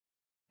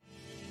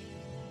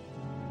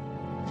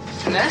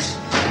Ness,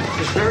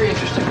 is very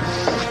interesting.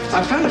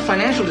 I found a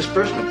financial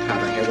disbursement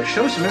pattern here that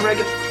shows some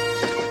irregular...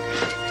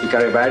 You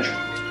carry a badge?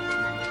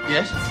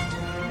 Yes?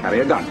 Carry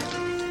a gun.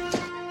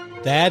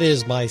 That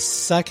is my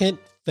second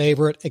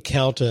favorite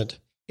accountant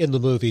in the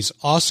movies,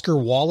 Oscar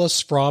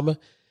Wallace from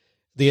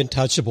The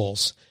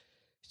Untouchables.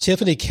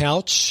 Tiffany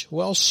Couch,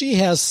 well, she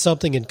has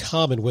something in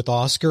common with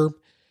Oscar.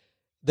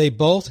 They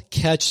both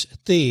catch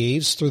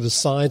thieves through the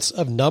science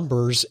of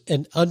numbers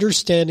and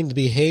understanding the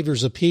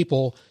behaviors of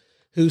people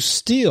who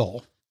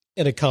steal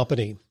in a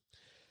company.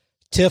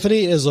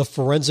 Tiffany is a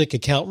forensic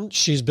accountant.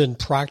 She's been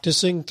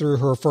practicing through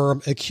her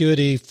firm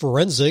Acuity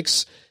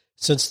Forensics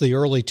since the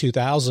early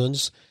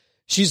 2000s.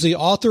 She's the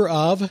author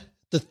of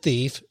The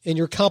Thief in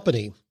Your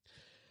Company.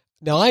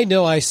 Now, I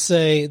know I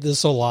say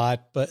this a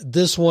lot, but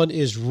this one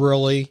is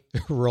really,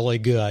 really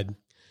good.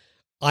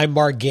 I'm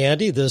Mark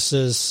Gandy. This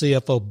is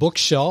CFO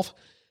Bookshelf.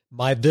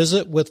 My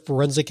visit with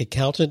forensic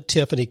accountant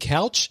Tiffany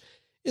Couch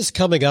is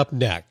coming up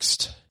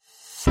next.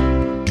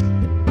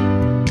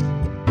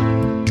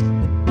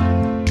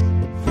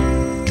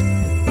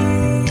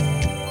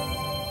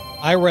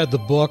 I read the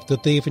book, The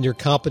Thief in Your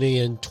Company,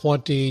 in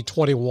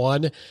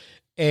 2021,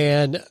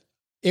 and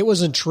it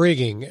was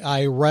intriguing.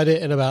 I read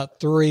it in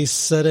about 3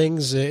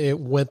 sittings. It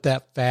went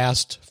that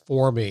fast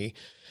for me.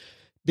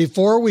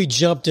 Before we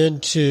jumped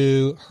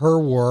into her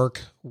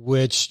work,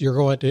 which you're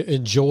going to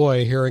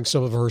enjoy hearing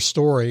some of her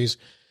stories,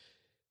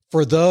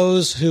 for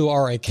those who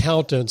are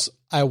accountants,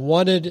 I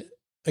wanted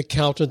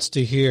accountants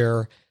to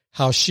hear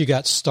how she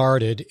got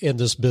started in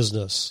this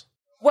business.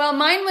 Well,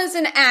 mine was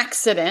an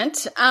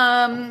accident.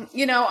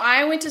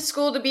 I went to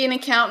school to be an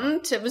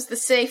accountant. It was the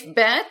safe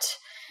bet.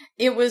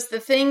 It was the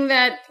thing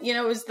that,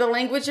 was the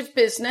language of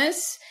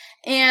business.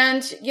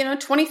 And,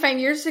 25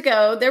 years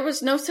ago, there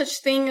was no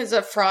such thing as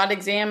a fraud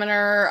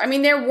examiner. I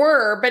mean, there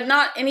were, but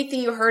not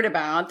anything you heard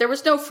about. There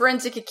was no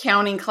forensic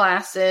accounting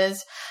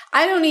classes.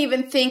 I don't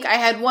even think I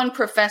had one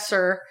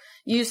professor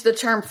use the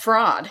term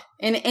fraud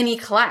in any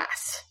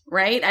class,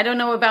 right? I don't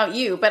know about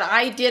you, but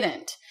I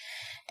didn't.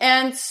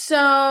 And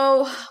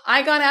so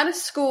I got out of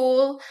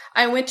school.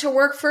 I went to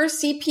work for a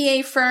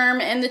CPA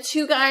firm, and the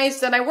 2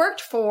 guys that I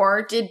worked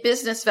for did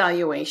business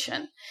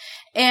valuation.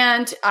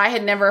 And I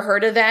had never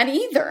heard of that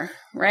either,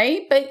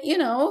 right? But,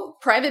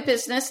 private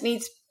business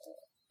needs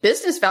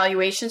business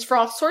valuations for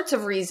all sorts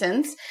of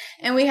reasons.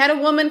 And we had a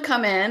woman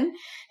come in,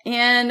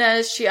 and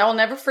I'll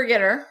never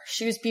forget her.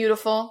 She was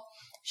beautiful.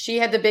 She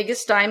had the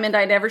biggest diamond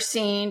I'd ever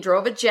seen,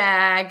 drove a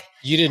Jag,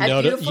 you didn't had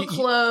notice, beautiful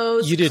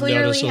clothes. You didn't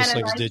notice those had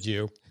things, did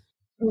you?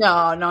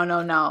 No.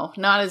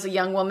 Not as a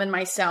young woman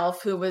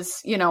myself who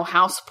was,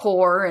 house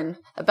poor and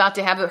about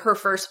to have her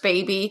first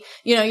baby.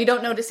 You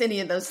don't notice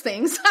any of those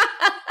things.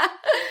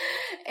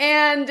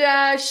 And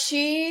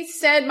she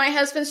said, my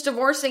husband's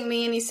divorcing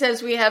me, and he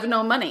says we have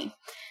no money.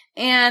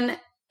 And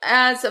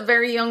as a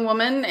very young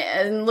woman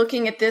and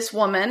looking at this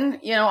woman,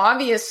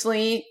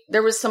 obviously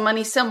there was some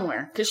money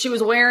somewhere because she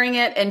was wearing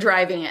it and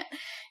driving it.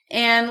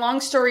 And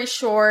long story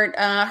short,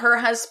 her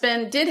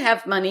husband did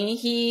have money.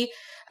 He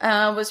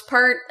was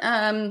part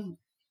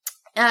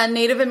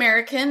Native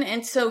American,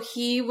 and so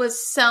he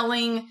was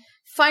selling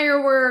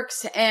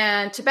fireworks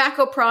and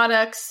tobacco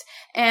products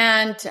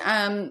and,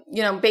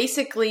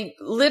 basically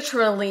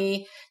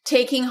literally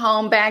taking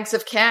home bags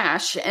of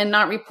cash and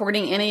not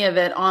reporting any of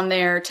it on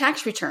their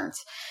tax returns.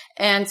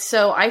 And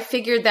so I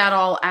figured that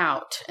all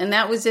out, and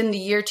that was in the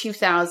year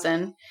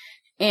 2000.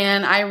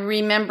 And I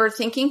remember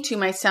thinking to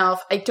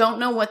myself, I don't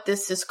know what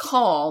this is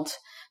called,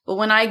 but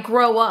when I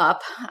grow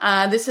up,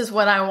 this is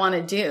what I want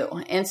to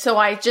do. And so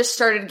I just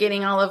started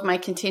getting all of my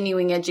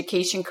continuing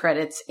education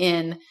credits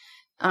in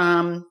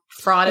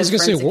fraud and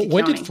forensic accounting.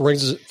 When did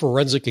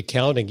forensic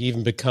accounting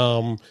even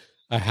become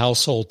a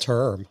household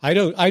term? I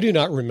do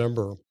not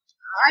remember.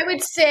 I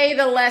would say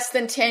the less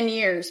than 10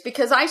 years,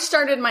 because I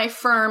started my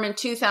firm in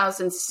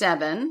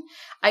 2007.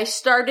 I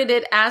started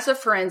it as a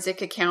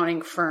forensic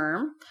accounting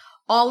firm.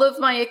 All of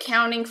my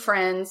accounting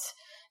friends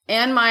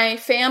and my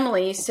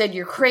family said,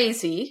 you're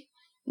crazy.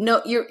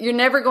 No, you're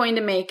never going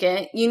to make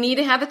it. You need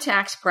to have a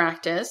tax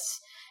practice.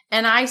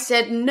 And I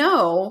said,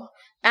 no,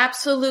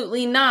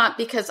 absolutely not,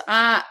 because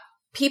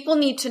people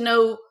need to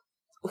know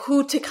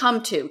who to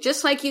come to.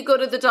 Just like you go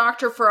to the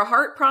doctor for a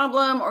heart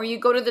problem, or you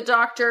go to the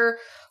doctor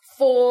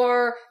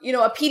for,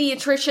 a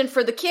pediatrician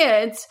for the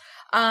kids.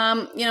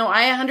 I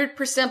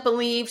 100%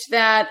 believed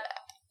that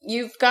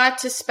you've got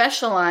to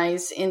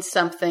specialize in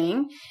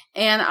something.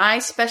 And I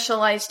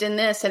specialized in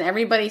this, and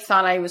everybody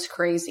thought I was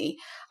crazy.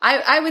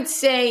 I would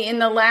say in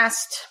the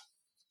last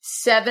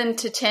 7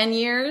 to 10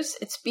 years,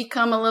 it's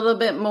become a little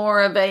bit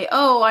more of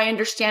I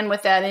understand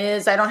what that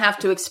is. I don't have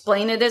to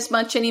explain it as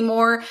much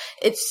anymore.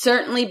 It's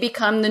certainly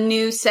become the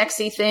new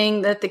sexy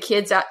thing that the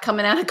kids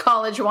coming out of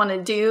college want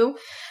to do.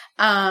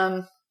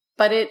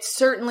 But it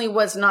certainly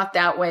was not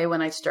that way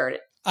when I started.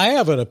 I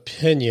have an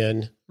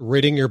opinion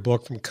reading your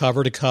book from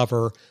cover to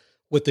cover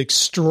with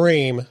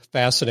extreme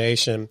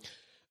fascination.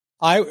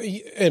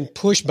 And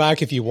push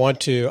back if you want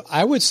to,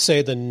 I would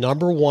say the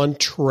number one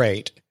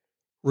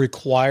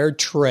required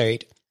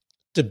trait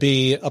to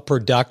be a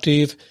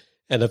productive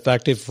an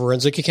effective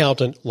forensic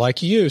accountant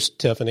like you,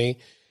 Tiffany,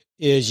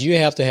 is you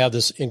have to have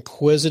this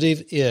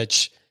inquisitive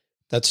itch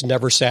that's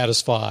never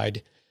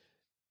satisfied.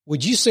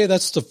 Would you say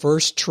that's the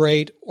first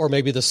trait or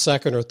maybe the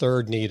second or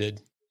third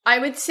needed? I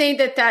would say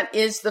that that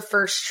is the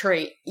first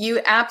trait.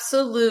 You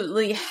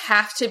absolutely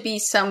have to be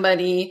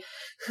somebody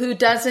who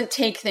doesn't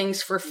take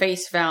things for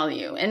face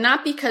value, and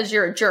not because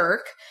you're a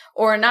jerk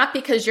or not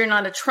because you're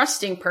not a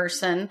trusting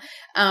person,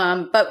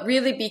 but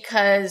really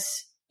because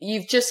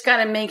you've just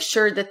got to make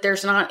sure that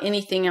there's not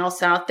anything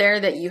else out there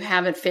that you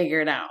haven't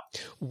figured out.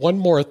 One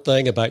more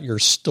thing about your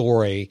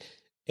story,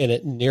 and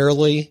it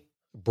nearly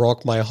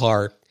broke my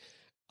heart.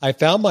 I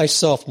found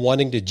myself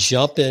wanting to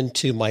jump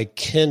into my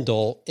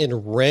Kindle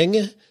and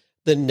wring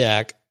the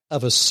neck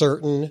of a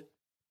certain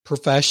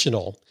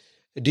professional.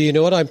 Do you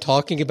know what I'm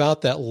talking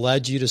about that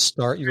led you to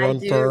start your own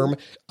firm?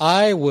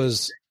 I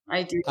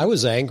do. I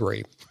was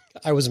angry.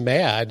 I was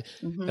mad,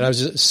 and I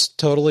was just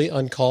totally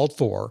uncalled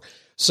for.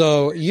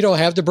 So you don't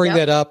have to bring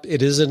that up.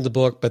 It is in the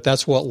book, but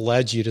that's what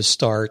led you to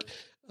start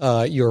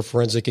your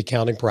forensic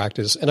accounting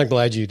practice, and I'm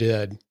glad you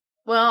did.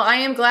 Well, I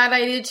am glad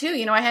I did too.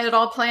 You know, I had it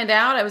all planned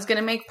out. I was going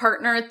to make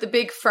partner at the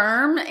big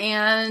firm,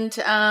 and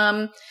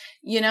I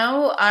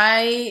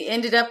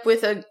ended up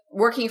with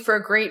working for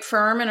a great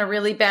firm and a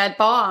really bad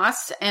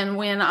boss. And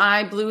when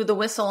I blew the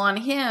whistle on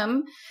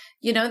him,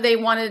 they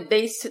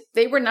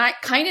were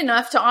not kind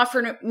enough to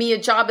offer me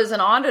a job as an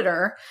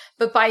auditor.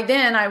 But by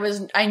then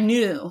I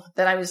knew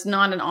that I was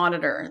not an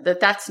auditor,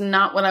 that's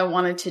not what I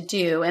wanted to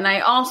do. And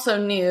I also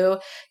knew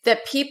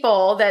that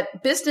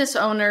business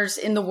owners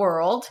in the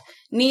world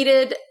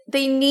needed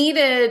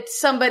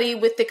somebody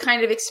with the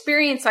kind of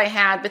experience I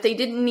had, but they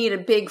didn't need a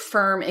big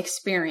firm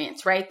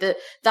experience, right? The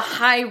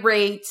high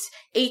rates,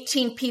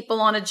 18 people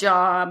on a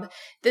job,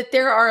 that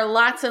there are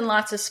lots and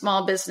lots of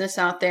small business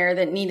out there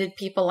that needed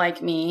people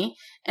like me.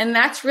 And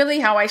that's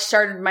really how I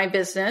started my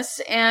business.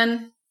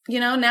 And,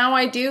 now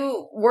I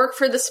do work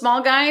for the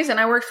small guys, and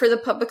I work for the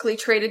publicly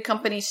traded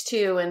companies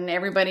too, and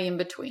everybody in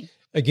between.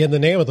 Again, the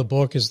name of the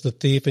book is The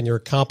Thief in Your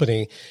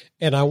Company.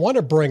 And I want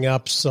to bring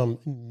up some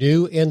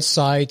new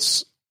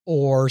insights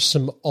or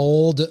some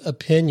old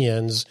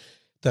opinions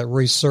that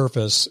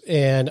resurface.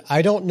 And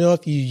I don't know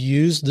if you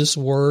use this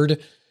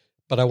word,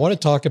 but I want to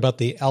talk about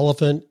the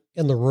elephant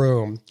in the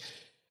room.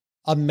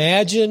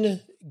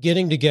 Imagine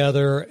getting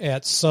together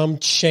at some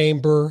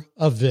chamber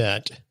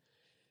event.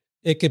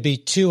 It could be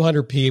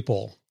 200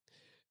 people.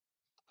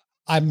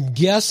 I'm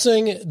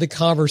guessing the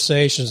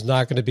conversation is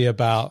not going to be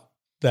about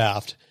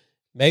theft.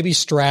 Maybe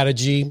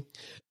strategy,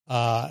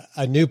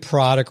 a new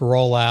product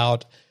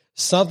rollout,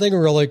 something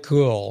really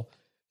cool.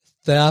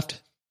 Theft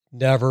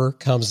never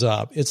comes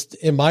up.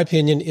 In my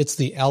opinion, it's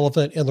the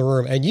elephant in the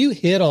room. And you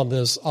hit on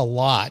this a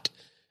lot.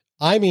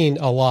 I mean,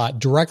 a lot,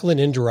 directly and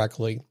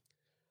indirectly.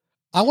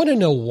 I want to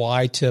know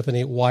why,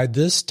 Tiffany, why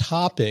this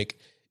topic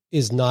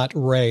is not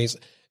raised.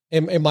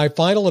 In my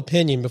final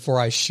opinion, before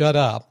I shut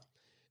up,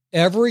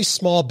 every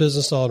small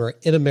business owner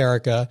in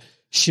America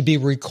should be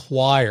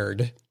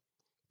required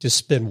to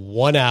spend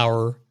 1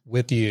 hour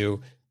with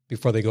you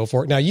before they go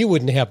for it. Now, you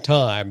wouldn't have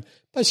time.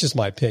 That's just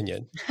my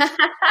opinion.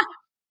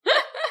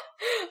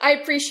 I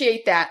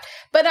appreciate that.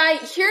 But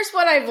here's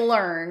what I've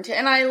learned,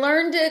 and I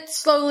learned it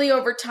slowly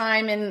over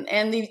time,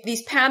 and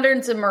these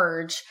patterns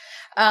emerge.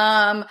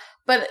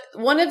 But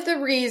one of the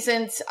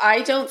reasons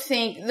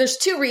there's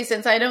two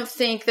reasons I don't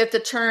think that the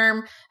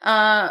term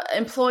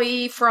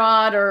employee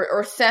fraud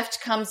or theft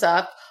comes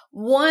up.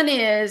 One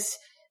is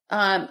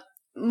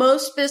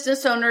most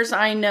business owners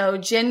I know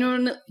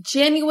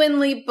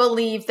genuinely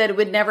believe that it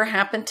would never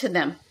happen to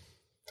them.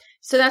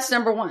 So that's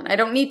number one. I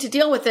don't need to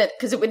deal with it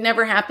because it would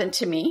never happen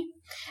to me.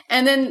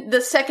 And then the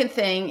second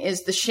thing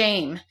is the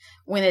shame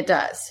when it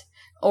does,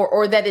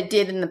 or that it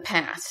did in the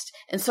past.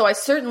 And so I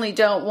certainly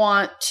don't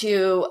want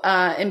to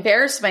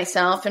embarrass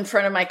myself in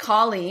front of my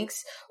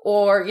colleagues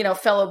or,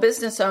 fellow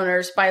business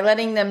owners by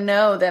letting them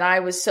know that I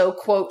was so,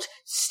 quote,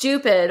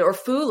 stupid or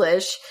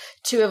foolish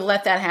to have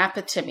let that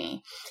happen to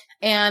me.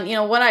 And,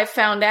 what I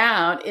found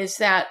out is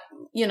that,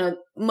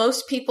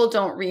 most people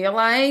don't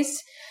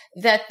realize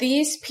that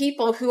these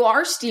people who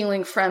are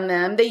stealing from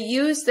them, they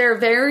use their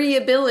very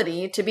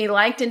ability to be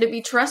liked and to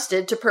be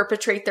trusted to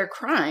perpetrate their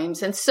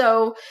crimes. And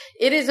so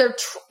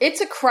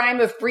it's a crime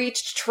of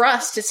breached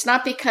trust. It's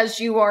not because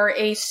you are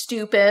a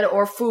stupid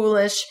or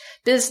foolish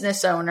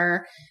business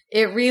owner.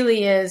 It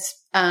really is,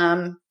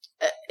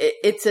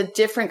 it's a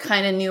different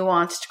kind of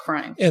nuanced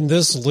crime. And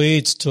this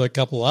leads to a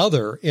couple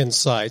other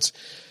insights.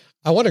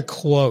 I want to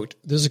quote,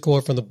 this is a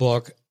quote from the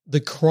book, "The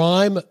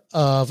crime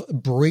of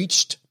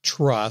breached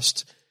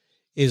trust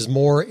is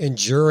more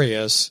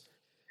injurious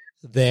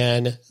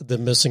than the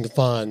missing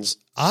funds."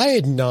 I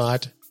had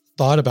not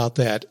thought about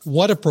that.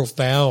 What a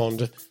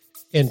profound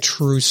and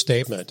true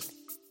statement.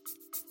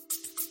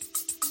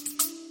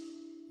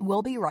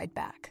 We'll be right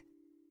back.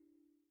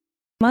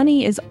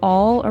 Money is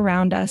all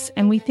around us,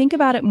 and we think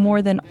about it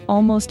more than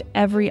almost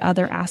every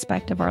other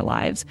aspect of our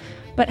lives.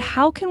 But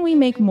how can we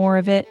make more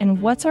of it,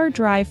 and what's our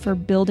drive for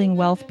building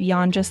wealth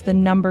beyond just the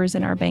numbers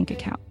in our bank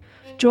account?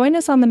 Join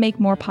us on the Make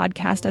More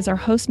podcast as our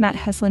host, Matt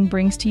Heslin,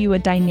 brings to you a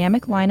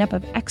dynamic lineup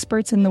of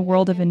experts in the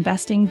world of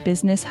investing,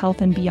 business,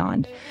 health, and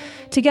beyond.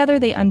 Together,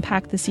 they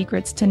unpack the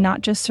secrets to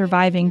not just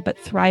surviving, but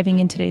thriving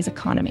in today's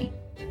economy.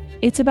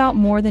 It's about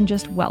more than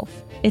just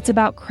wealth. It's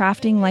about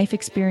crafting life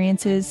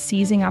experiences,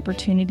 seizing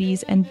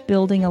opportunities, and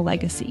building a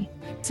legacy.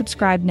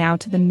 Subscribe now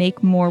to the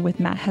Make More with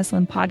Matt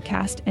Heslin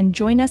podcast and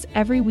join us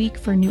every week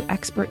for new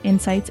expert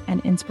insights and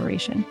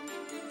inspiration.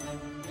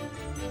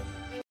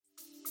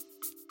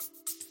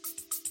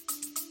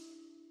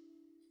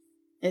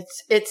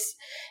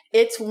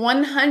 It's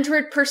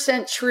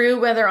 100% true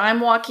whether I'm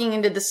walking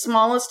into the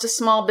smallest of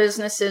small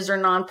businesses or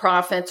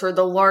nonprofits or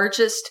the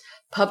largest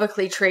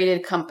publicly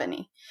traded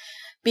company.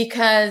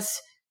 Because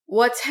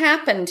what's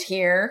happened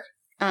here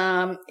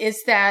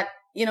is that,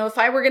 if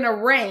I were going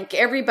to rank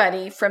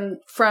everybody from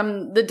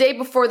the day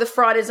before the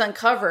fraud is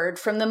uncovered,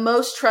 from the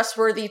most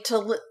trustworthy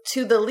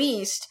to the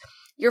least,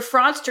 your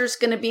fraudster is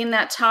going to be in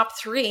that top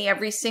 3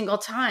 every single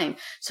time.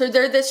 So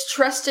they're this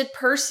trusted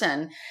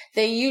person.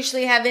 They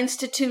usually have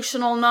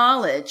institutional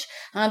knowledge.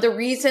 The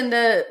reason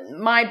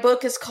my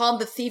book is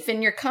called The Thief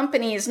in Your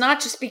Company is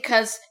not just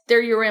because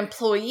they're your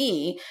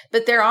employee,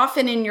 but they're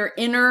often in your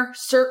inner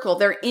circle.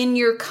 They're in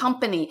your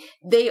company.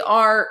 They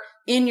are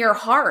in your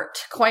heart,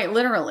 quite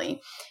literally.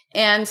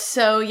 And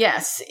so,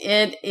 yes,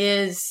 it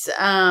is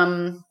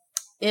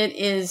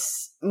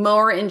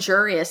more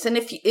injurious. And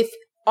if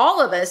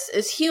all of us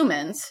as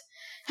humans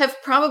have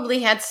probably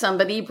had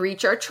somebody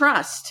breach our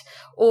trust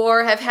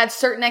or have had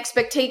certain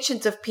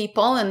expectations of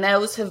people, and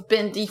those have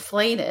been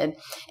deflated.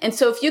 And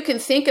so if you can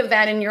think of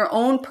that in your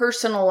own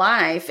personal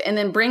life and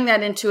then bring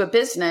that into a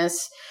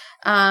business,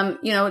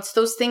 it's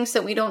those things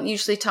that we don't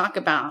usually talk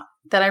about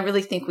that I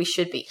really think we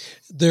should be.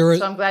 So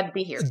I'm glad to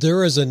be here.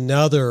 There is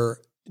another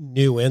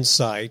new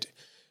insight.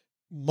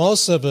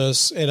 Most of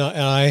us, and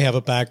I have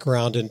a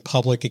background in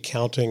public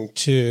accounting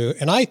too,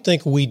 and I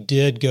think we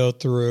did go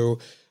through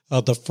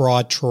the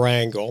fraud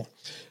triangle.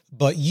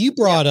 But you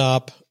brought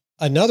up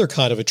another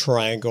kind of a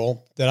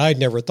triangle that I'd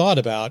never thought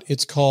about.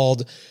 It's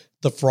called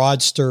the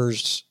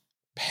fraudster's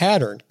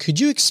pattern. Could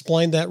you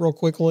explain that real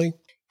quickly?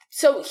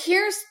 So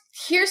here's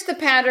the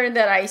pattern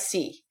that I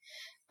see.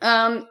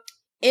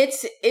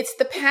 It's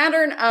the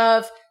pattern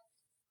of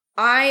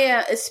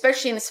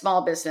especially in a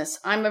small business,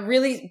 I'm a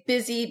really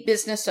busy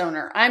business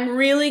owner. I'm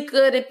really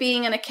good at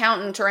being an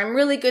accountant, or I'm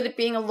really good at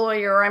being a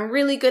lawyer, or I'm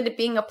really good at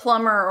being a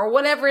plumber, or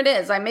whatever it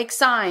is. I make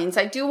signs.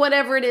 I do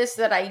whatever it is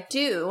that I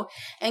do.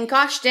 And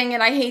gosh dang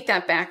it, I hate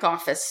that back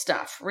office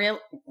stuff.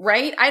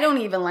 Right? I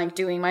don't even like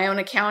doing my own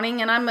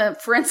accounting, and I'm a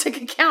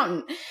forensic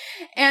accountant.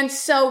 And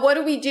so what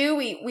do?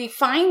 We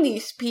find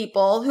these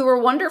people who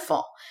are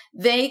wonderful.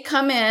 They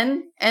come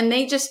in and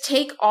they just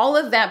take all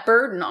of that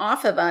burden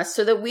off of us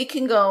so that we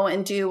can go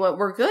and do what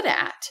we're good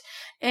at.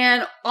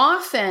 And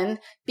often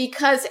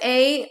because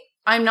A,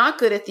 I'm not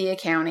good at the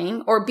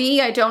accounting, or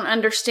B, I don't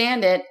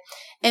understand it,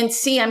 and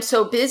C, I'm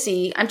so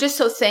busy, I'm just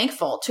so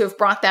thankful to have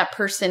brought that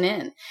person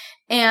in.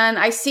 And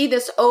I see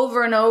this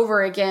over and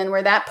over again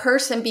where that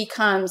person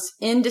becomes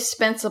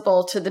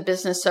indispensable to the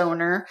business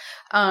owner.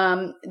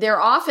 They're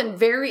often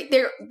very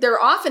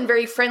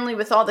friendly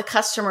with all the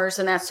customers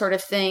and that sort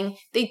of thing.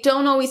 They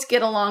don't always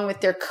get along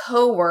with their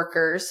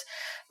coworkers.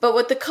 But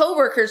what the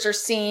coworkers are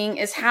seeing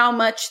is how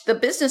much the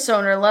business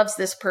owner loves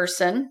this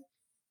person.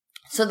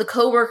 So the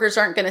coworkers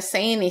aren't going to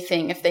say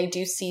anything if they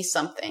do see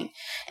something.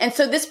 And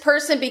so this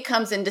person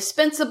becomes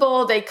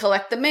indispensable. They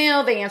collect the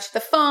mail. They answer the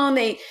phone.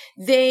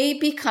 They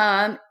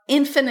become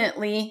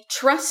infinitely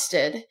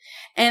trusted.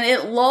 And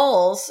it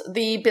lulls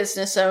the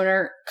business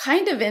owner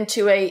kind of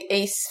into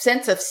a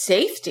sense of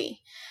safety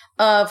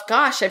of,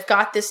 gosh, I've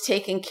got this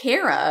taken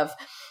care of.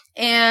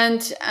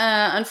 And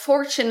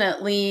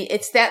unfortunately,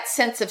 it's that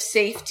sense of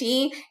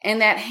safety and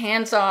that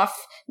hands-off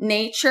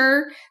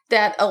nature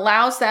that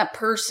allows that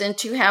person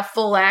to have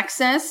full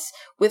access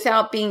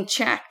without being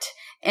checked.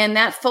 And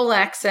that full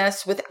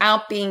access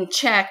without being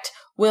checked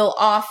will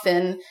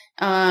often,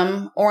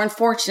 or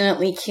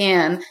unfortunately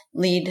can,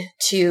 lead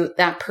to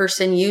that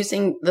person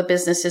using the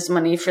business's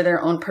money for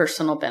their own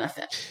personal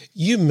benefit.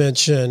 You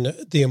mentioned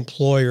the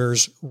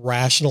employer's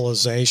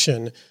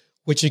rationalization,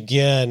 which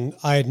again,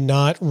 I had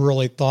not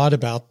really thought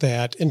about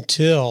that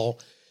until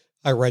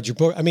I read your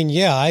book. I mean,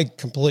 yeah, I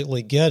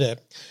completely get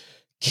it.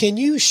 Can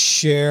you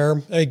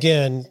share,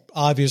 again,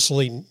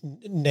 obviously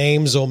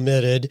names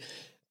omitted,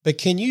 but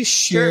can you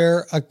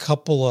share a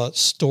couple of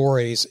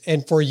stories?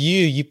 And for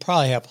you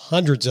probably have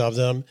hundreds of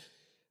them,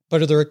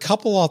 but are there a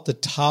couple off the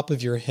top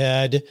of your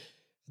head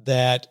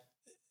that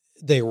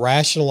they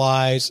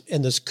rationalize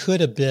and this could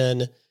have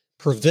been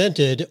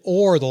prevented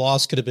or the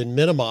loss could have been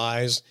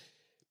minimized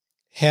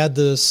had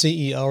the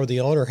CEO or the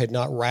owner had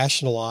not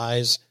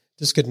rationalized?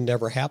 This could have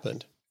never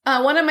happened.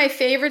 One of my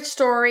favorite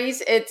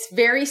stories, it's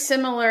very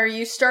similar.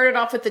 You started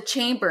off with the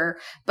chamber,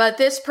 but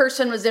this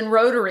person was in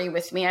Rotary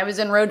with me. I was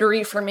in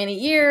Rotary for many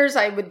years.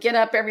 I would get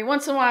up every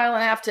once in a while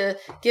and have to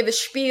give a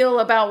spiel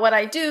about what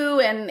I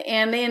do.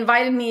 And they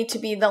invited me to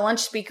be the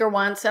lunch speaker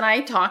once. And I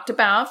talked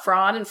about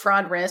fraud and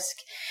fraud risk.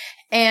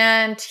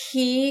 And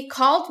he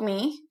called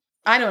me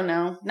I don't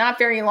know, not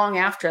very long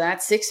after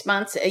that, 6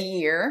 months, a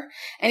year.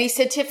 And he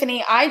said,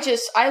 Tiffany, I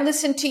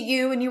listened to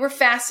you and you were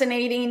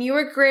fascinating and you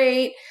were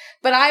great.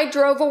 But I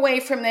drove away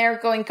from there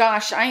going,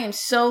 gosh, I am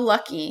so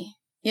lucky,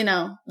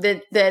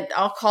 that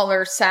I'll call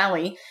her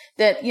Sally,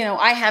 that,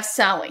 I have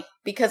Sally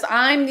because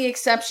I'm the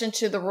exception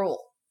to the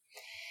rule.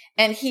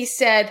 And he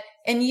said,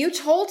 and you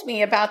told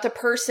me about the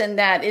person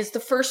that is the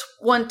first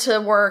one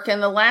to work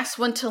and the last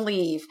one to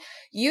leave.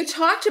 You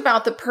talked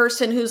about the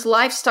person whose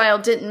lifestyle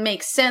didn't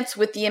make sense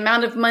with the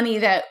amount of money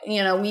that,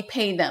 we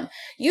paid them.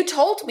 You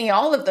told me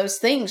all of those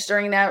things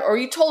during that, or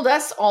you told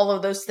us all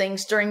of those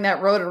things during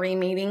that Rotary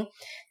meeting,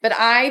 but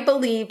I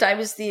believed I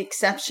was the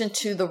exception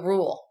to the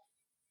rule.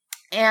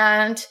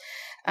 And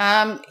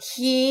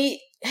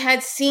he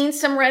had seen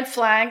some red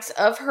flags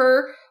of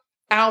her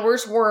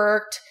hours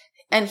worked,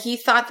 and he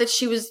thought that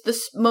she was the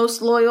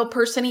most loyal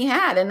person he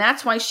had. And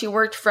that's why she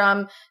worked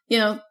from,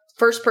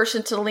 first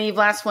person to leave,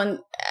 last one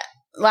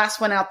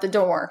out the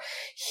door.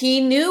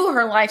 He knew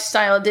her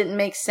lifestyle didn't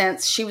make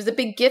sense. She was a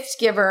big gift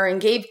giver and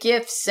gave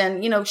gifts.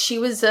 And, she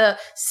was a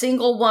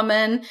single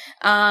woman,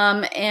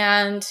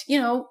 and,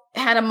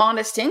 had a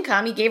modest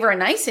income. He gave her a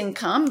nice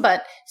income,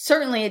 but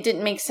certainly it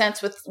didn't make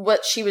sense with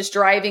what she was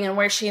driving and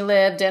where she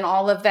lived and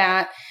all of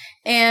that.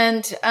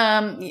 And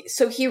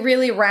so he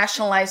really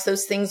rationalized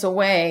those things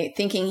away,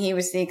 thinking he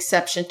was the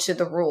exception to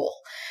the rule.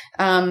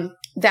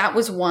 That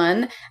was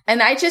one.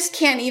 And I just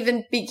can't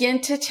even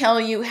begin to tell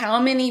you how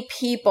many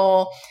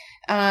people,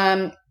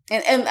 and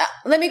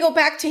let me go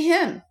back to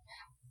him.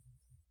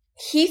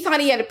 He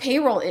thought he had a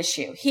payroll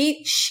issue.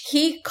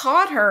 He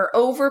caught her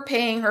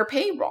overpaying her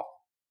payroll.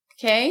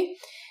 Okay.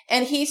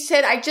 And he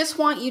said, I just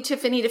want you,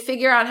 Tiffany, to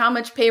figure out how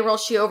much payroll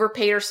she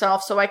overpaid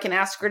herself so I can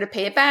ask her to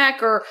pay it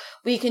back, or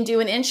we can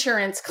do an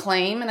insurance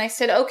claim. And I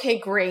said, okay,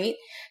 great.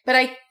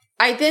 But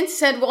I then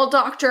said, well,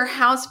 doctor,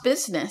 how's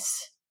business?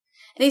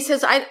 And he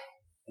says,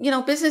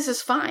 business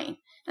is fine.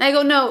 And I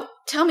go, no,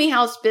 tell me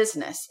how's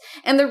business.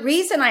 And the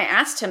reason I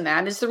asked him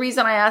that is the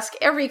reason I ask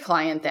every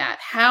client that.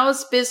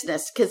 How's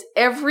business? Because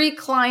every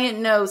client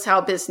knows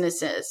how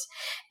business is.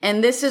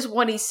 And this is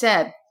what he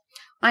said.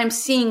 I'm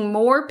seeing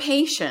more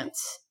patients,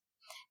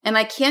 and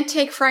I can't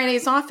take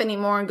Fridays off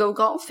anymore and go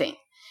golfing.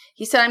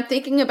 He said, I'm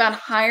thinking about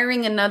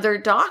hiring another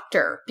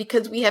doctor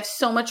because we have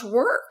so much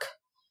work.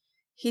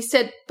 He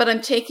said, but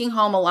I'm taking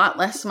home a lot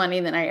less money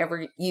than I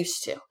ever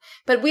used to.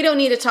 But we don't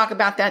need to talk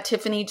about that,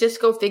 Tiffany.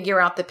 Just go figure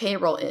out the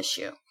payroll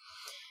issue.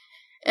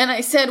 And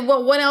I said,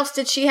 well, what else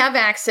did she have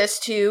access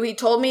to? He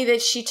told me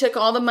that she took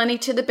all the money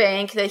to the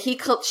bank, that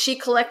she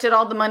collected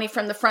all the money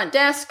from the front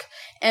desk,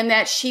 and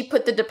that she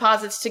put the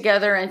deposits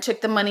together and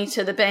took the money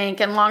to the bank.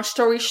 And long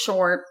story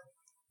short,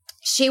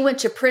 she went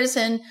to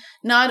prison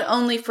not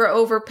only for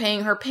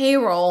overpaying her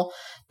payroll,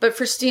 but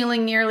for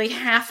stealing nearly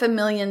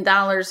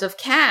 $500,000 of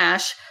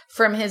cash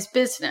from his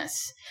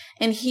business.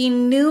 And he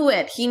knew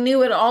it. He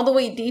knew it all the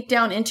way deep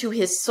down into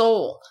his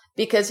soul,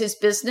 because his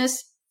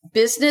business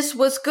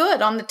was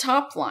good on the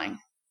top line.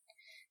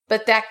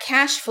 But that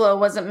cash flow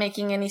wasn't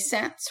making any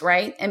sense,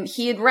 right? And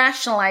he had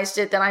rationalized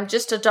it that I'm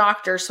just a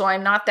doctor, so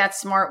I'm not that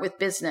smart with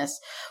business.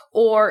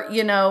 Or,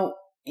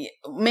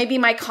 maybe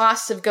my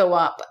costs have go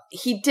up.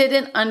 He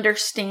didn't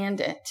understand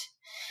it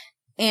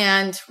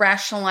and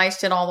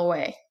rationalized it all the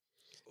way.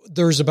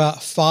 There's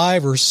about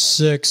 5 or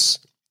 6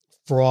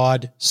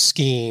 fraud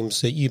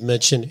schemes that you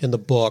mentioned in the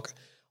book.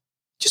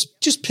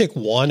 Just pick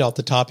one off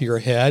the top of your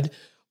head.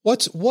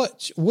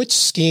 Which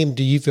scheme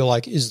do you feel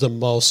like is the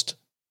most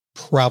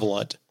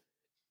prevalent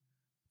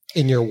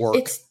in your work?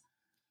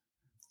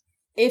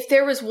 If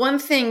there was one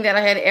thing that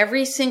I had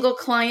every single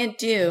client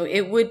do,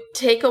 it would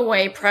take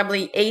away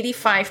probably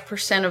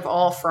 85% of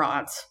all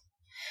frauds.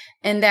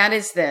 And that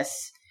is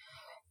this.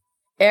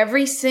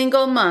 Every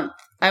single month,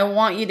 I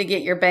want you to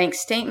get your bank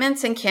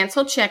statements and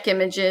canceled check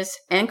images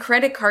and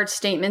credit card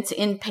statements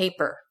in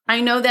paper. I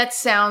know that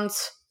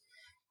sounds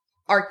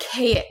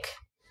archaic.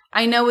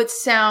 I know it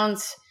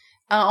sounds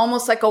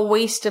almost like a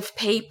waste of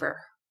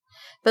paper.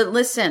 But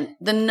listen,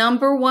 the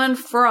number one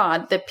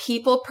fraud that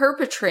people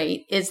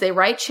perpetrate is they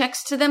write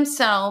checks to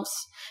themselves.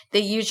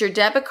 They use your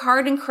debit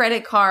card and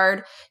credit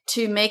card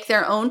to make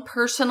their own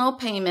personal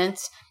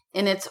payments.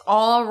 And it's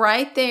all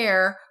right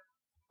there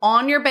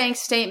on your bank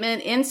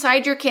statement,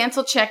 inside your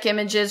canceled check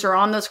images, or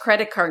on those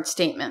credit card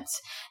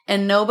statements.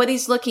 And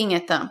nobody's looking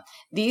at them.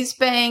 These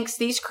banks,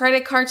 these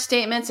credit card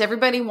statements,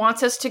 everybody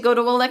wants us to go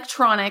to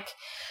electronic.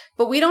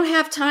 But we don't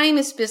have time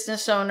as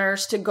business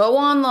owners to go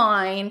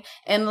online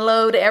and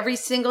load every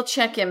single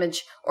check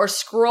image or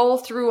scroll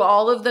through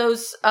all of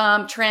those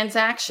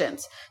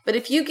transactions. But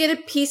if you get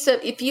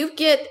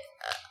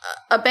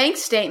a bank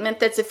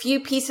statement that's a few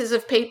pieces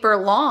of paper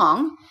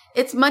long,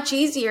 it's much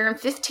easier. In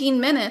 15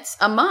 minutes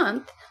a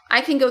month, I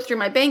can go through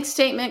my bank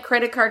statement,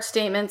 credit card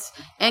statements,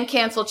 and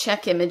cancel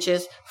check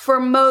images for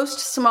most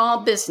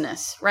small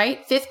business,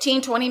 right?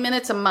 15, 20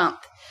 minutes a month.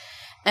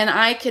 And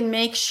I can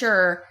make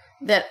sure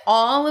that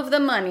all of the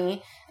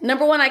money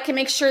number one, I can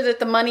make sure that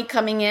the money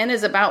coming in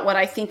is about what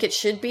I think it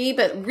should be.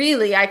 But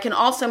really, I can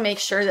also make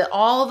sure that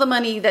all the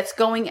money that's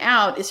going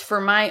out is for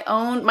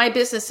my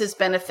business's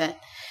benefit.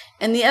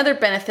 And the other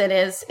benefit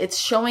is it's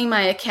showing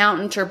my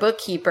accountant or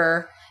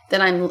bookkeeper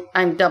that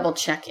I'm double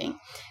checking.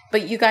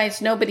 But you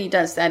guys, nobody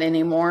does that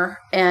anymore.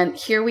 And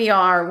here we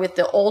are with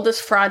the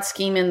oldest fraud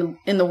scheme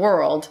in the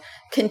world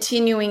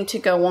continuing to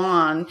go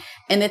on.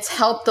 And it's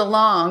helped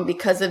along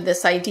because of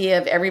this idea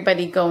of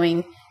everybody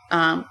going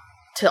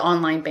to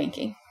online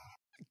banking.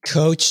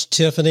 Coach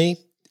Tiffany,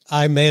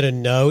 I made a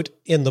note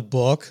in the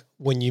book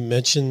when you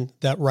mentioned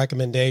that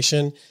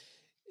recommendation.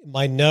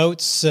 My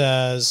note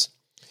says,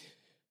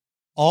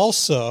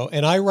 also,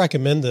 and I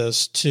recommend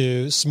this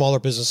to smaller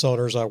business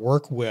owners I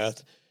work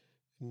with,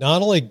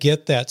 not only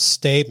get that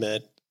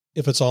statement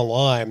if it's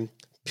online,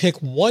 pick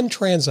one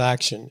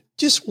transaction,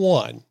 just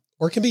one,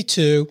 or it can be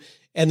two,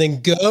 and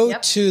then go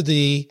to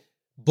the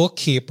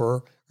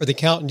bookkeeper or the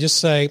accountant and just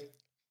say,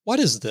 what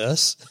is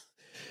this?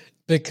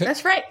 Because,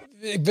 that's right.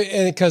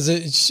 Because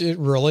it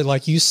really,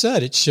 like you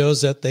said, it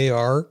shows that they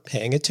are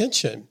paying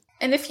attention.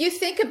 And if you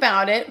think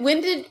about it,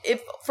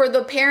 for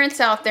the parents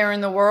out there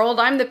in the world,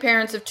 I'm the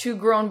parents of 2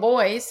 grown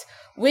boys.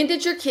 When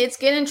did your kids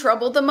get in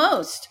trouble the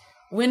most?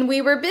 When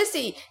we were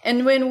busy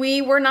and when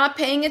we were not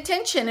paying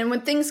attention and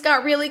when things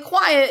got really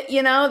quiet,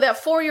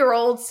 that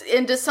 4-year-old's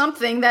into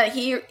something that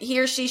he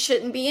or she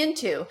shouldn't be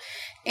into.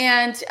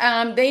 And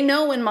they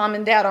know when mom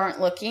and dad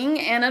aren't looking.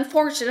 And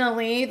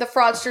unfortunately, the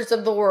fraudsters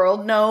of the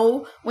world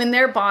know when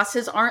their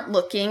bosses aren't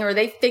looking or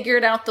they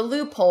figured out the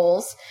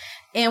loopholes.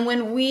 And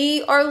when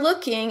we are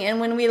looking and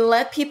when we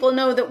let people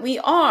know that we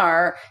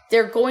are,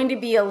 they're going to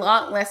be a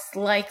lot less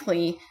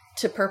likely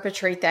to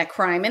perpetrate that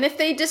crime. And if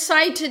they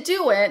decide to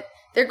do it,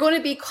 they're going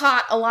to be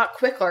caught a lot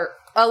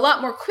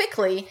more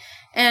quickly.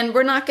 And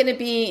we're not going to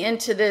be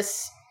into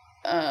this,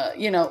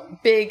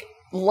 big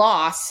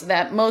loss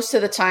that most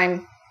of the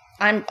time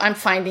I'm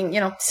finding,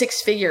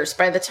 6 figures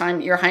by the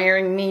time you're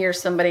hiring me or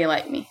somebody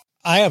like me.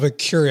 I have a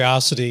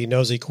curiosity,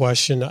 nosy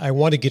question. I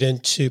want to get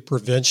into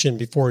prevention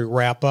before we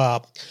wrap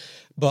up.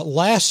 But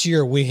last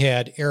year we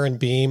had Aaron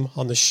Beam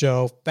on the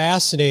show,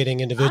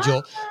 fascinating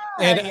individual.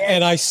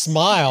 And I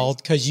smiled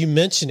because you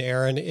mentioned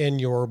Aaron in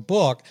your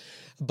book.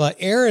 But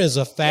Aaron is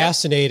a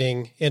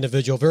fascinating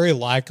individual, very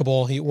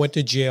likable. He went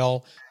to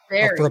jail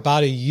for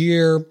about a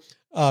year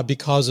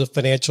because of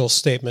financial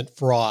statement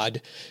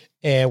fraud.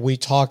 And we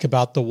talk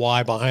about the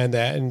why behind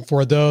that. And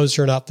for those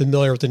who are not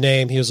familiar with the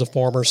name, he was a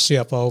former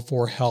CFO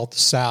for Health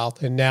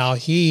South. And now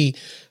he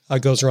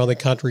goes around the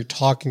country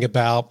talking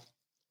about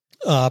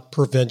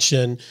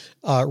prevention,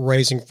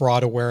 raising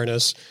fraud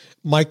awareness.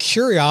 My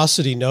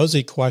curiosity,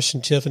 nosy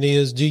question, Tiffany,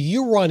 is do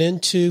you run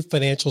into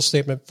financial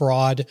statement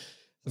fraud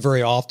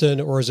very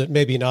often, or is it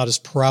maybe not as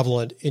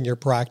prevalent in your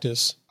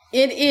practice?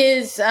 It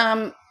is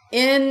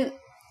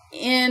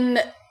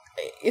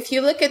if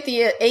you look at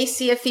the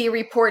ACFE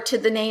report to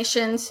the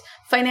nations,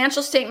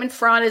 financial statement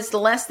fraud is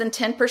less than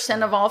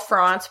 10% of all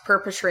frauds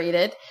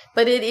perpetrated,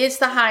 but it is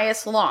the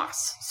highest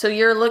loss. So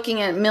you're looking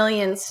at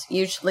millions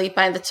usually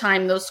by the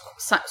time those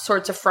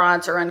sorts of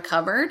frauds are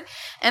uncovered.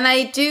 And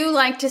I do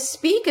like to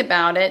speak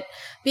about it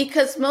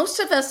because most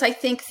of us, I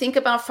think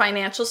about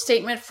financial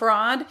statement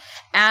fraud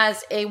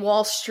as a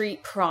Wall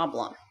Street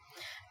problem.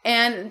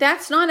 And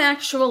that's not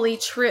actually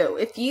true.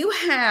 If you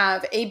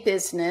have a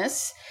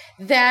business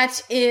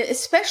that is,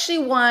 especially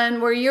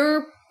one where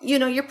you're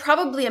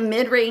probably a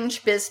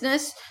mid-range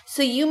business,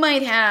 so you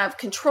might have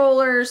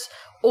controllers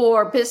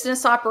or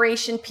business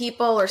operation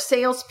people or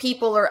sales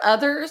people or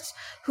others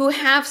who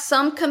have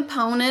some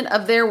component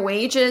of their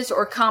wages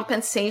or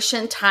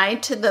compensation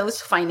tied to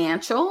those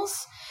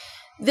financials,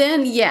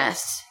 then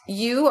yes,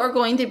 you are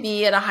going to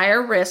be at a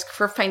higher risk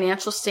for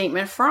financial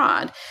statement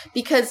fraud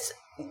because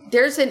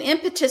there's an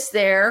impetus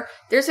there.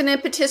 There's an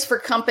impetus for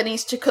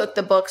companies to cook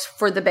the books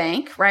for the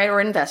bank, right? Or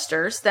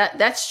investors.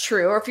 That's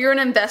true. Or if you're an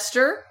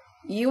investor,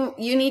 you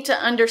need to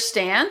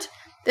understand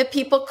that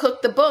people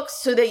cook the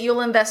books so that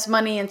you'll invest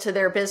money into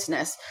their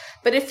business.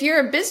 But if you're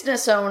a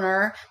business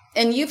owner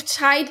and you've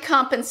tied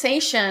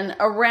compensation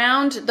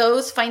around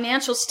those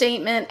financial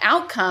statement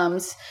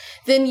outcomes,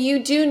 then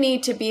you do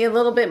need to be a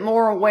little bit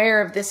more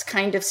aware of this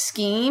kind of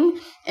scheme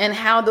and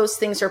how those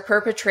things are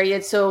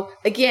perpetrated. So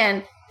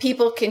again,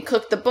 people can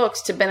cook the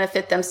books to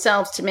benefit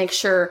themselves to make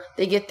sure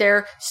they get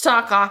their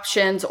stock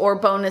options or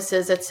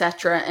bonuses,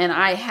 etc. And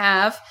I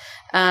have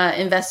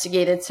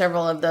investigated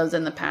several of those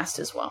in the past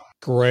as well.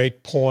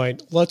 Great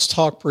point. Let's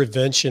talk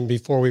prevention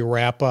before we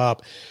wrap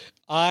up.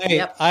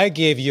 I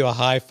gave you a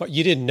high five.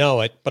 You didn't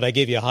know it, but I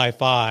gave you a high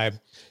five.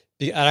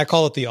 And I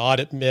call it the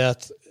audit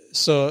myth.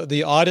 So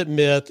the audit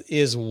myth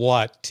is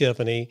what,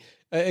 Tiffany?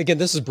 Again,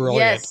 this is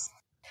brilliant. Yes.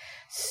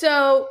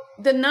 So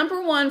the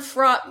number one,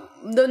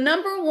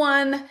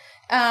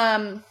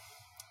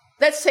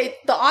 let's say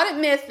the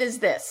audit myth is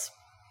this.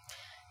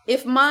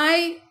 If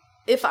I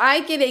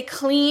get a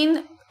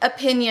clean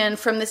opinion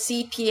from the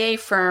CPA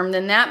firm,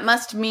 then that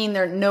must mean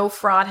no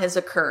fraud has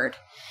occurred.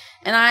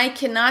 And I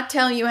cannot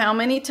tell you how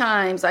many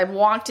times I've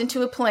walked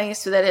into a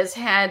place that has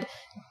had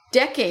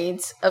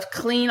decades of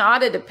clean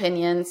audit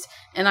opinions,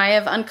 and I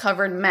have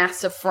uncovered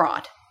massive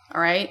fraud.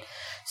 All right.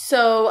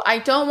 So I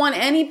don't want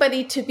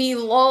anybody to be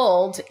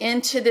lulled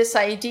into this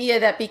idea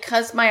that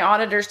because my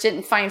auditors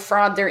didn't find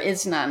fraud, there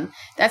is none.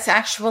 That's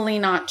actually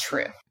not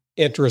true.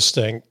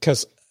 Interesting,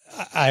 because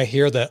I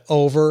hear that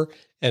over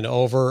and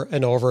over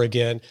and over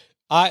again.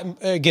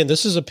 Again,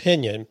 this is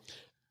opinion.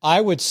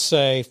 I would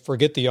say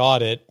forget the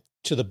audit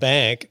to the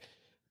bank.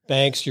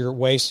 Banks, you're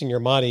wasting your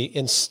money.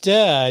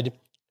 Instead,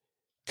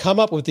 come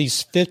up with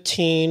these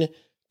 15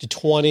 to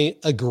 20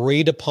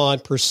 agreed upon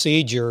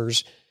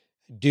procedures.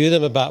 Do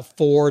them about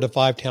 4 to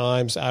 5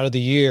 times out of the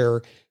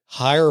year.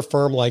 Hire a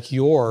firm like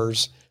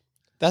yours.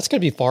 That's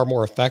going to be far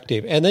more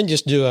effective. And then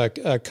just do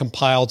a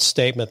compiled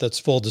statement that's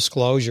full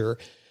disclosure.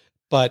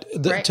 But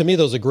Right. To me,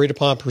 those agreed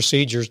upon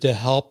procedures to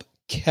help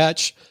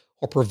catch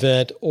or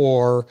prevent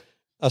or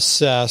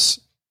assess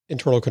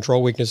internal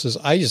control weaknesses,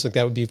 I just think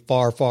that would be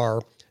far,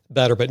 far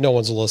better. But no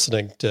one's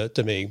listening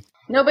to me.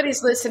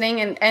 Nobody's listening.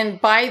 And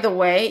by the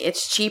way,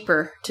 it's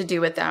cheaper to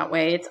do it that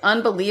way. It's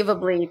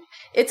unbelievable.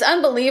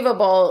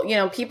 You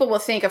know, people will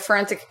think a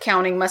forensic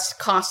accounting must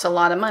cost a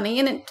lot of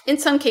money. And in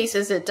some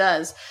cases it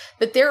does.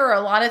 But there are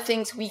a lot of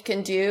things we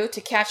can do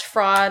to catch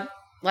fraud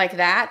like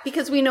that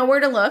because we know where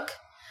to look.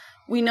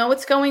 We know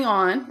what's going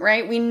on,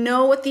 right? We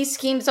know what these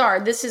schemes are.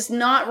 This is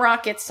not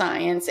rocket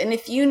science. And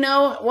if you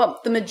know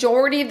what the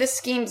majority of the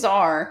schemes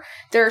are,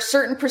 there are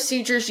certain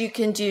procedures you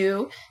can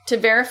do to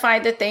verify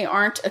that they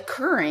aren't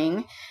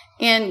occurring.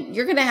 And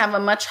you're going to have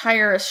a much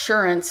higher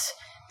assurance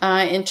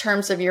in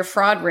terms of your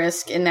fraud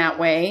risk in that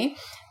way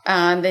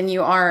than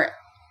you are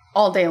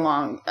all day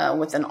long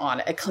with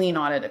a clean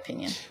audit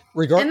opinion.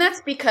 And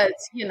that's because,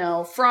 you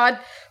know, fraud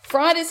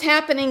is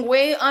happening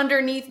way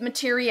underneath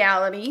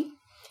materiality.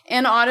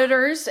 And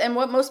auditors, and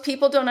what most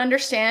people don't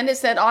understand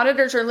is that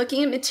auditors are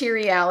looking at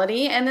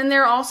materiality and then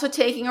they're also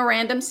taking a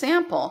random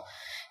sample.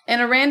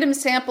 And a random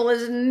sample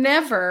is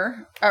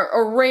never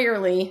or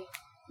rarely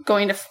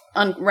going to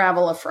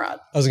unravel a fraud.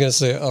 I was going to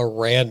say a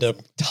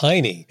random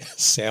tiny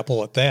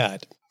sample at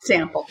that.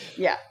 Sample,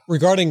 yeah.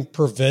 Regarding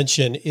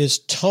prevention, is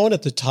tone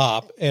at the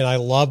top, and I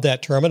love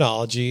that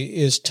terminology,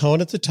 is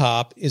tone at the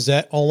top, is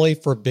that only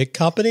for big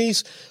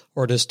companies?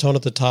 Or does tone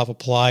at the top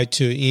apply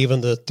to even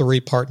the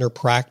 3-partner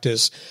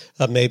practice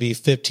of maybe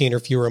 15 or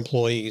fewer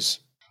employees?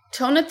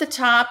 Tone at the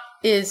top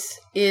is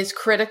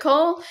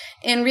critical,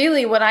 and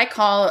really what I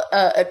call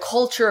a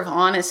culture of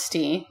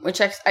honesty,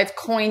 which I've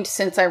coined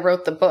since I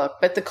wrote the book.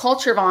 But the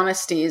culture of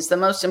honesty is the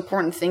most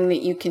important thing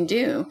that you can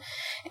do.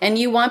 And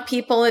you want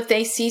people, if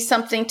they see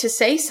something, to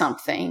say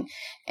something.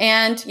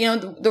 And, you know,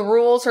 the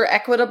rules are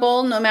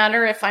equitable no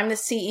matter if I'm the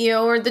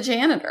CEO or the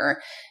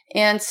janitor.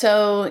 And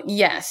so,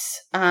 yes,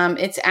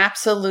 it's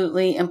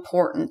absolutely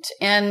important.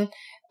 And,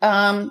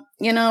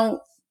 you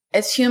know,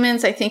 as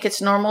humans, I think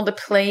it's normal to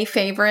play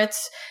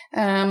favorites,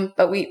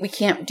 but we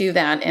can't do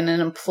that in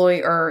an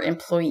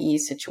employer-employee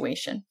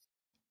situation.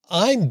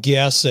 I'm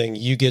guessing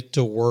you get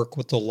to work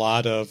with a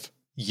lot of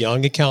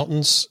young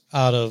accountants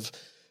out of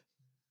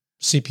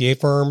CPA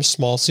firms,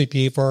 small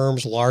CPA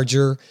firms,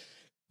 larger.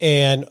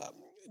 And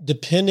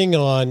depending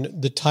on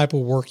the type of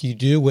work you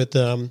do with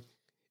them,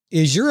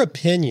 is your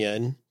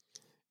opinion,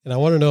 and I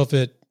want to know if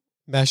it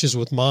meshes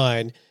with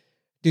mine,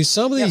 do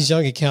some of these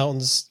young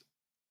accountants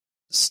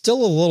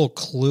still a little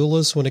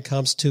clueless when it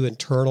comes to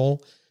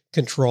internal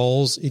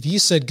controls? If you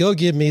said, go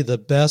give me the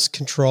best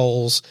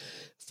controls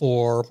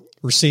for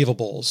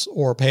receivables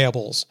or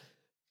payables,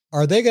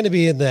 are they going to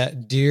be in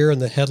that deer in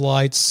the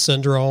headlights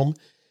syndrome?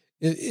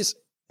 Is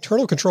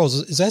internal controls,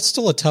 is that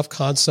still a tough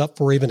concept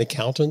for even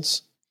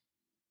accountants?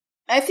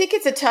 I think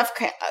it's a tough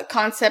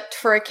concept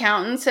for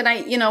accountants. And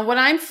what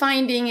I'm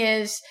finding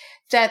is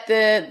that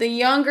the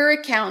younger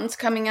accountants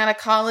coming out of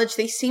college,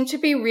 they seem to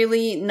be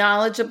really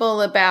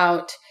knowledgeable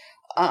about,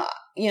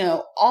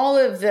 all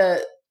of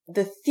the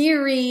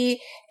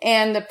theory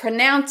and the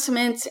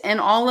pronouncements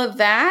and all of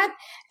that.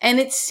 And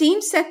it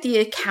seems that the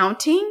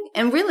accounting,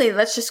 and really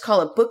let's just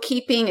call it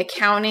bookkeeping,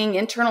 accounting,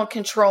 internal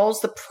controls,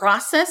 the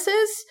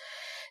processes,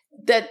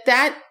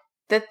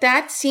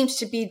 that seems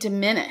to be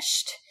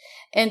diminished.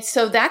 And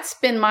so that's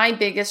been my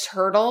biggest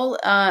hurdle,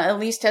 at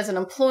least as an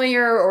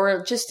employer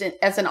or just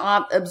as an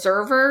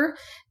observer,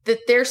 that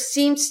there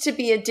seems to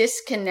be a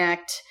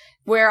disconnect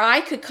where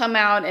I could come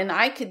out and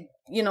I could,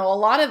 a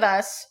lot of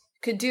us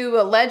could do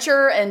a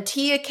ledger and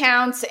T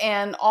accounts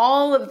and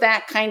all of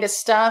that kind of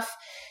stuff.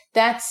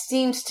 That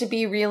seems to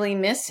be really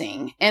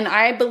missing. And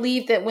I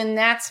believe that when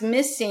that's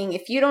missing,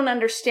 if you don't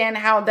understand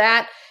how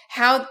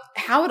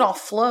it all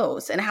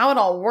flows and how it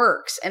all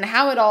works and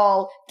how it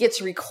all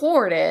gets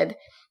recorded,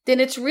 then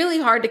it's really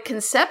hard to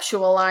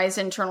conceptualize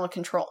internal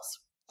controls.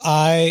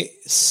 I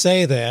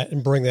say that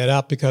and bring that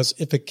up because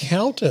if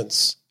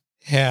accountants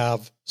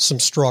have some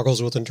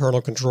struggles with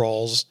internal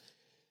controls,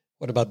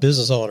 what about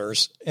business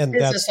owners? And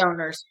business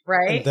owners,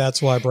 right? And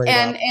that's why I bring it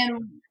up.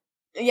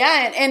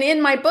 And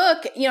in my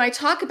book, I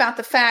talk about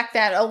the fact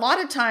that a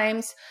lot of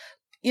times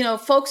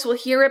folks will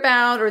hear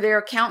about, or their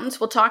accountants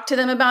will talk to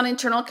them about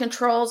internal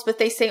controls, but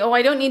they say, oh,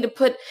 I don't need to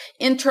put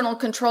internal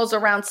controls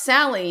around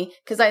Sally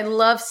because I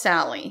love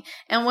Sally.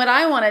 And what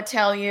I want to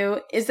tell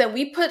you is that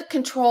we put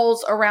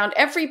controls around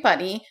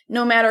everybody,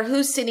 no matter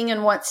who's sitting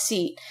in what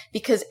seat,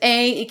 because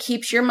A, it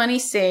keeps your money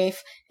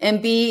safe,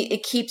 and B,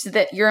 it keeps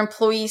your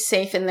employees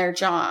safe in their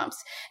jobs.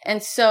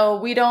 And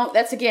so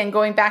that's again,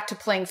 going back to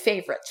playing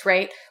favorites,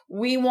 right?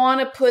 We want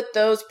to put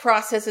those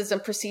processes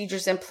and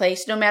procedures in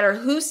place, no matter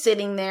who's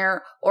sitting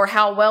there or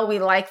how well we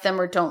like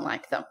them or don't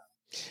like them.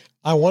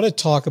 I want to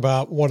talk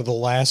about one of the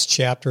last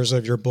chapters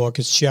of your book.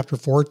 It's chapter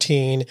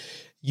 14.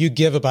 You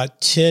give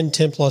about 10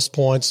 plus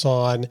points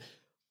on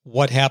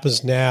what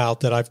happens now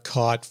that I've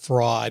caught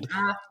fraud.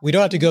 We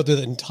don't have to go through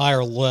the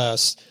entire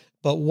list,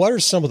 but what are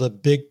some of the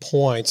big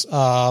points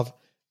of,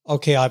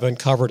 okay, I've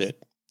uncovered it.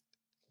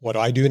 What do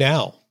I do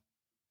now?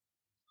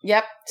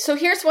 Yep. So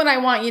here's what I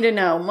want you to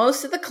know.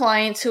 Most of the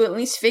clients who at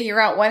least figure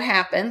out what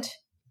happened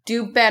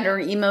do better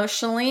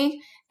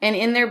emotionally and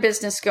in their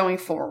business going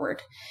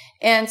forward.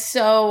 And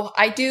so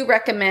I do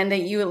recommend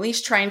that you at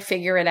least try and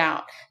figure it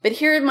out. But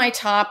here are my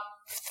top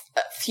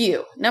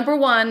few. Number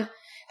one,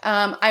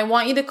 I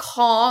want you to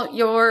call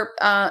your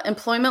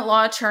employment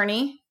law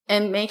attorney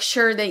and make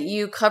sure that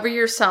you cover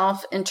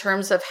yourself in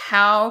terms of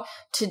how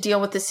to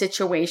deal with the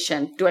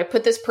situation. Do I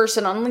put this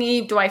person on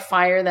leave? Do I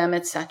fire them,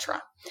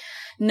 etc.?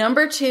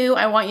 Number two,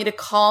 I want you to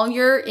call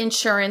your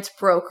insurance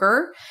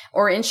broker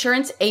or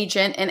insurance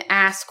agent and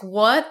ask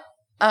what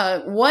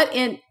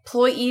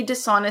employee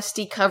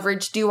dishonesty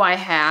coverage do I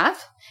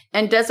have?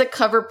 And does it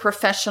cover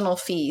professional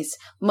fees?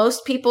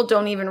 Most people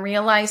don't even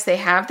realize they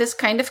have this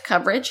kind of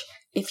coverage.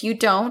 If you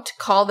don't,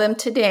 call them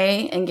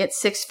today and get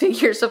 6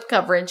 figures of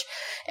coverage.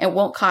 It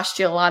won't cost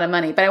you a lot of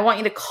money. But I want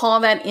you to call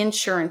that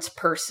insurance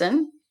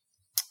person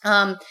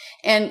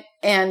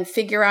and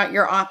figure out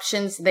your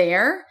options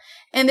there.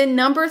 And then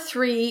number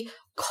three,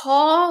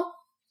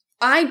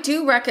 I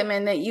do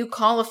recommend that you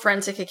call a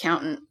forensic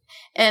accountant.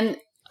 And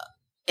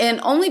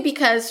only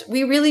because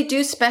we really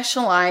do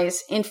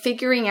specialize in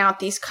figuring out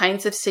these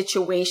kinds of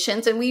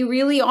situations. And we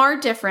really are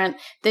different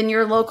than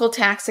your local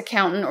tax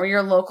accountant or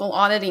your local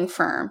auditing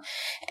firm.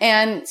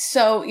 And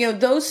so,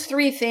 those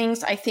three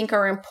things I think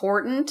are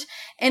important.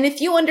 And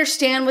if you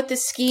understand what the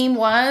scheme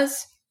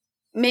was,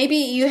 maybe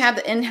you have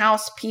the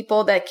in-house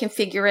people that can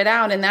figure it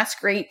out. And that's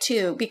great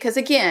too. Because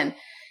again,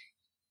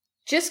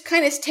 just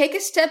kind of take a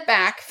step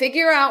back,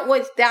 figure out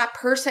what that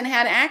person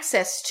had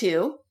access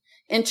to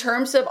in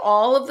terms of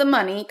all of the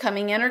money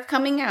coming in or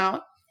coming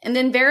out, and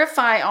then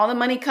verify all the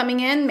money coming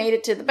in made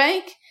it to the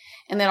bank,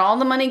 and then all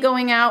the money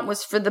going out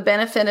was for the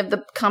benefit of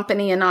the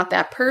company and not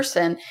that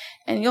person.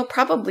 And you'll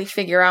probably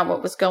figure out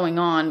what was going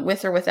on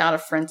with or without a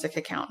forensic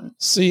accountant.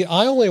 See,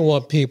 I only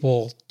want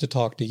people to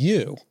talk to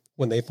you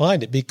when they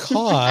find it,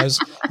 because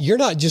you're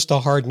not just a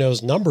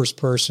hard-nosed numbers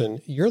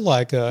person. You're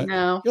like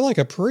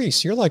a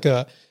priest. You're like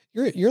a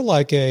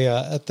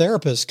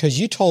therapist, because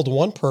you told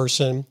one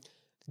person,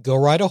 go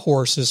ride a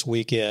horse this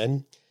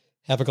weekend,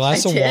 have a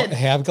glass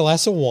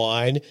of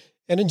wine,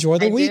 and enjoy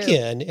the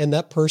weekend. And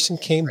that person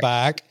came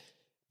back,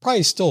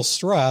 probably still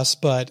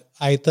stressed, but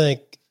I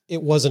think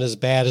it wasn't as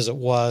bad as it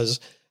was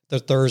the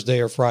Thursday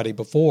or Friday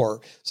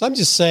before. So I'm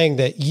just saying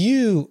that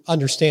you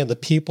understand the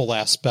people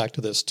aspect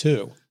of this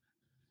too.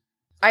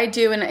 I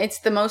do, and it's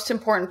the most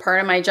important part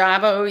of my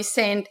job. I always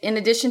say, in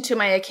addition to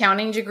my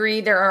accounting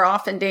degree, there are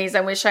often days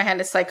I wish I had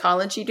a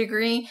psychology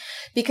degree,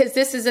 because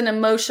this is an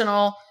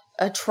emotional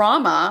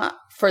trauma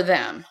for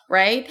them,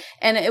 right?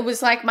 And it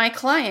was like my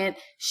client,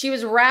 she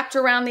was wrapped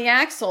around the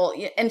axle,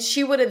 and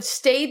she would have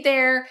stayed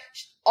there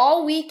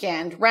all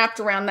weekend wrapped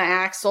around the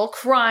axle,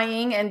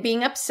 crying and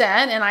being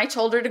upset. And I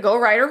told her to go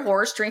ride her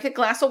horse, drink a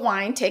glass of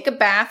wine, take a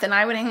bath, and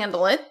I would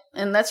handle it.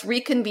 And let's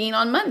reconvene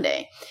on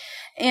Monday.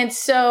 And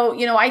so,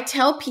 I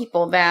tell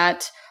people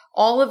that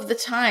all of the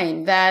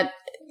time, that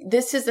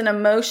this is an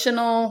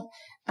emotional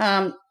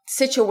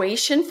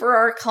situation for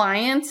our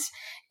clients.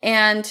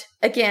 And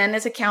again,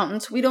 as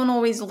accountants, we don't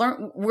always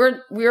learn.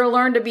 We're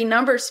learned to be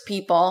numbers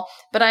people,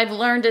 but I've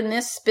learned in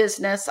this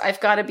business, I've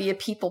got to be a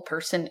people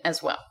person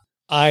as well.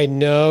 I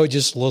know,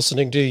 just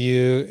listening to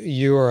you,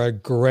 you are a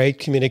great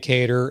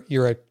communicator.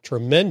 You're a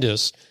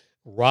tremendous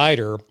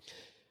writer.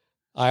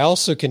 I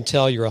also can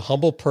tell you're a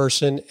humble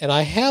person, and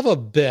I have a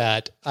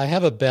bet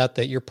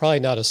that you're probably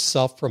not a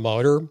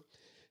self-promoter.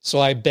 So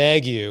I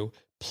beg you,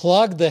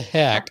 plug the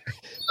heck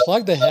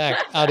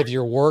out of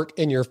your work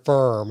in your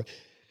firm.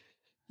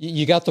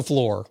 You got the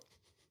floor.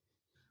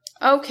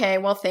 Okay,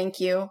 well, thank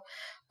you.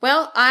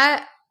 Well,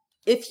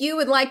 if you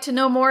would like to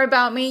know more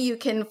about me, you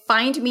can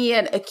find me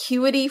at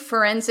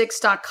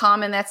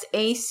acuityforensics.com, and that's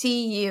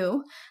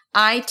ACUITY,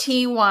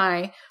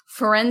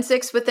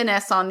 forensics with an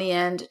S on the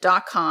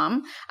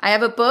end.com. I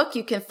have a book.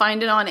 You can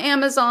find it on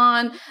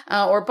Amazon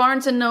or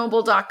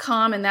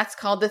barnesandnoble.com, and that's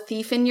called The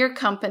Thief in Your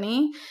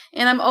Company.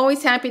 And I'm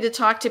always happy to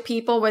talk to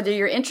people, whether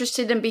you're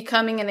interested in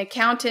becoming an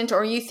accountant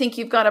or you think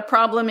you've got a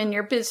problem in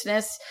your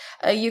business.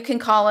 You can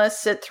call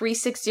us at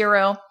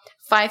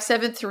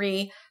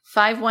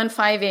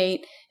 360-573-5158,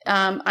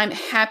 I'm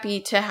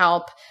happy to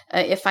help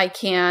if I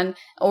can,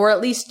 or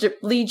at least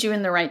lead you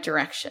in the right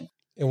direction.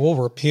 And we'll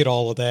repeat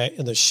all of that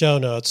in the show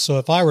notes. So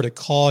if I were to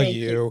call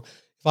you,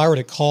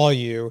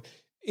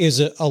 is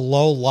it a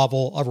low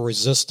level of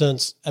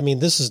resistance? I mean,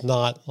 this is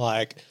not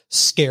like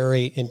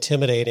scary,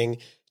 intimidating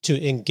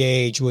to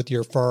engage with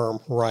your firm,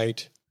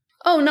 right?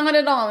 Oh, not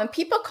at all. And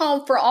people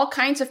call for all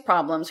kinds of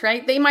problems,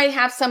 right? They might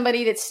have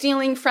somebody that's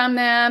stealing from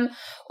them,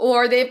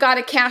 or they've got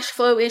a cash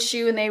flow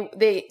issue and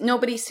they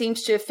nobody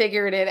seems to have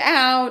figured it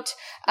out.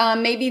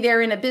 Maybe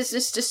they're in a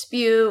business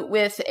dispute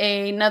with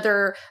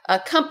another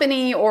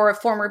company or a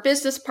former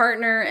business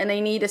partner, and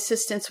they need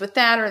assistance with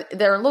that, or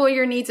their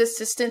lawyer needs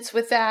assistance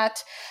with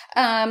that.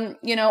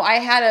 I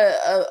had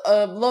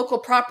a local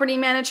property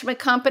management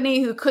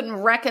company who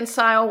couldn't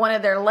reconcile one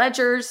of their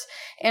ledgers,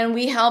 and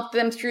we helped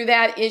them through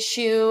that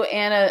issue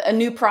and a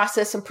new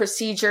process and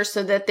procedure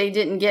so that they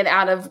didn't get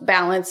out of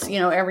balance,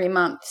 every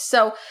month.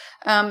 So,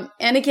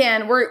 and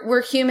again,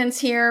 we're humans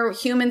here.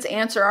 Humans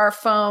answer our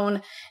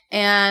phone,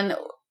 and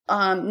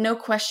no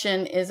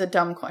question is a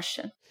dumb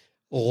question.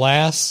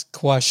 Last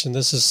question.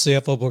 This is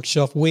CFO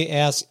Bookshelf. We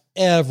ask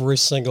every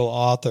single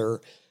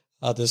author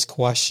this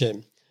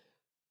question.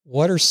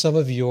 What are some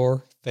of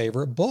your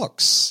favorite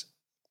books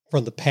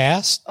from the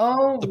past,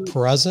 the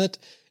present?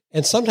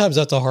 And sometimes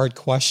that's a hard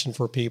question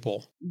for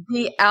people.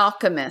 The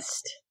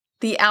Alchemist.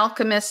 The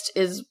Alchemist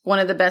is one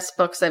of the best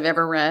books I've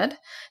ever read.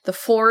 The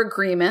Four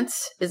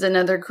Agreements is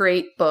another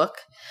great book.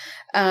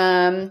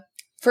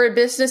 For a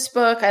business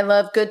book, I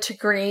love Good to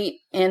Great,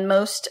 and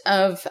most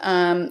of,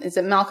 is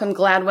it Malcolm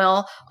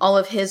Gladwell? All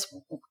of his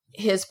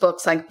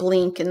books like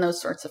Blink and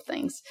those sorts of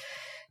things.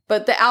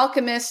 But The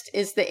Alchemist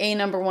is the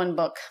 #1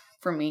 book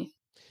for me.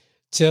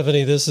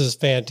 Tiffany, this is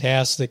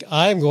fantastic.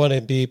 I'm going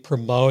to be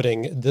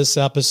promoting this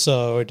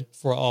episode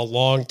for a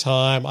long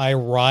time. I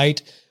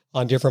write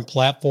on different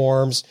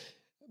platforms.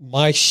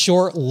 My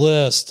short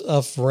list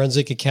of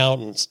forensic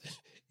accountants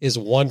is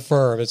one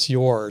firm. It's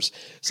yours.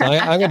 So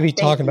I'm going to be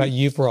talking about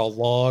you for a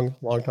long,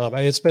 long time.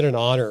 It's been an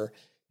honor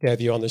to have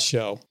you on the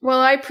show.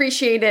 Well, I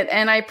appreciate it.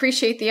 And I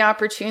appreciate the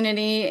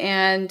opportunity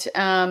and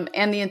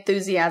the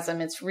enthusiasm.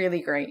 It's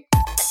really great.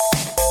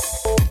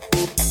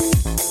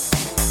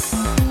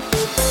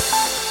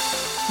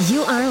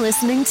 You are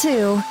listening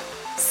to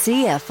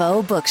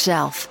CFO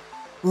Bookshelf,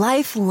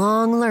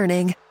 lifelong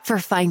learning for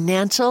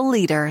financial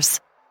leaders.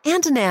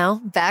 And now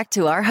back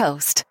to our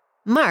host,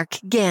 Mark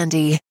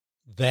Gandy.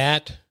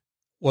 That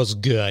was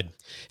good.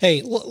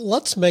 Hey,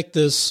 let's make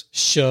this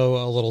show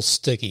a little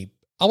sticky.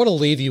 I want to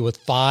leave you with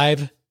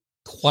 5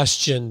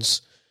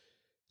 questions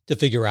to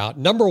figure out.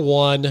 Number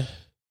 1,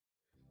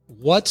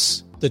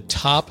 what's the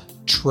top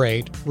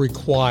trait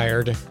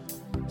required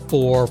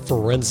for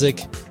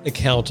forensic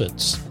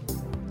accountants?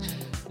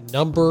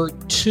 Number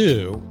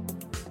 2,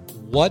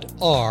 what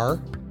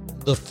are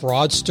the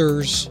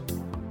fraudsters'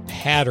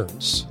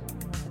 patterns?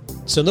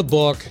 It's in the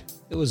book.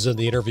 It was in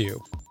the interview.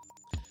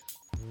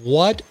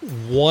 What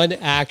one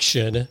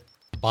action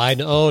by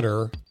an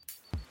owner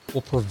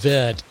will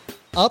prevent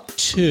up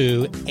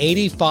to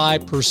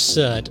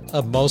 85%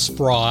 of most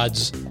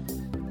frauds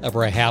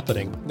ever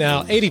happening?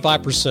 Now,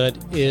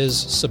 85% is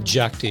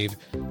subjective,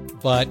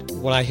 but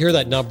when I hear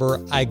that number,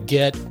 I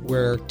get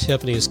where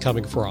Tiffany is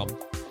coming from.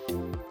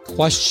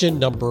 Question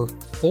number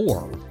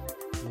 4,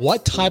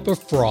 what type of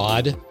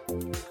fraud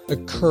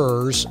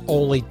occurs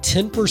only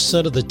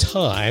 10% of the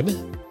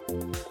time,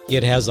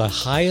 yet has the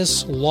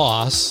highest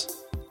loss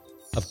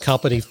of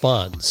company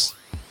funds?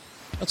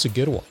 That's a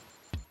good one.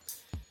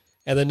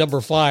 And then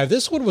number 5,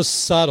 this one was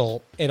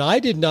subtle, and I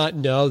did not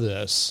know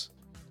this.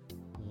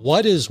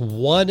 What is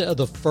one of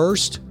the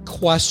first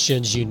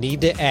questions you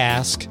need to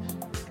ask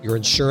your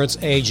insurance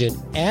agent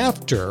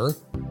after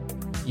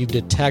you've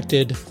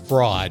detected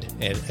fraud?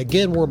 And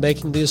again, we're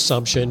making the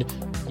assumption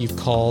you've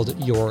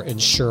called your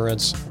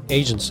insurance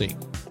agency.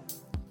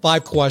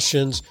 5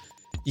 questions.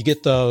 You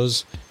get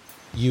those,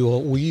 you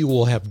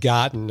will have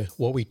gotten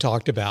what we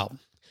talked about.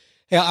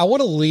 Hey, I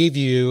want to leave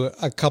you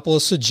a couple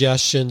of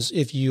suggestions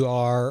if you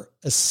are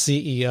a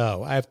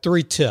CEO. I have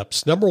 3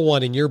 tips. Number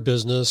 1, in your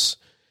business,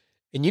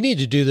 and you need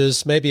to do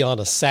this maybe on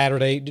a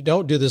Saturday.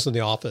 Don't do this in the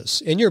office.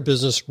 In your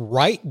business,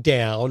 write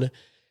down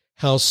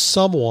how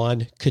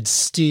someone could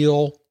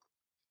steal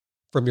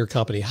from your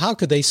company. How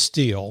could they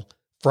steal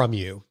from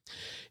you?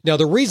 Now,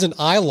 the reason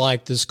I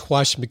like this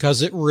question,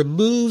 because it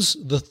removes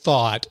the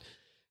thought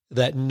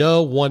that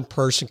no one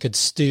person could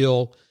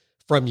steal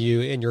from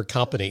you in your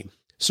company.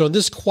 So in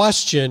this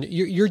question,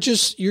 you're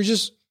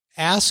just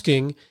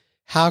asking,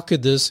 how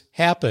could this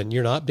happen?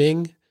 You're not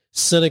being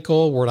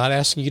cynical. We're not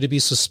asking you to be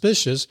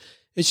suspicious.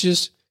 It's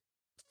just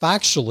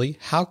factually,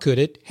 how could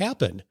it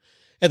happen?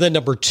 And then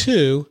number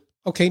 2,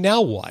 okay,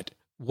 now what?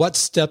 What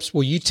steps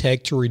will you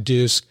take to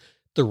reduce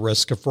the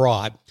risk of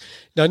fraud?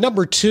 Now,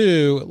 number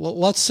 2,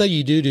 let's say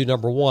you do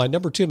number 1.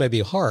 Number 2 may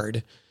be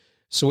hard.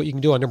 So what you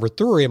can do on number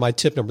 3, and my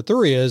tip number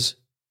 3 is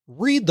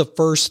read the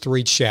first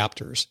 3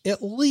 chapters,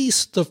 at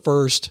least the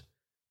first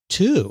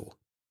 2,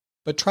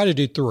 but try to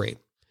do 3.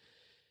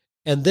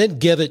 and then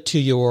give it to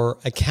your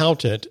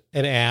accountant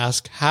and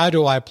ask, how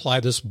do I apply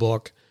this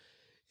book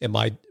in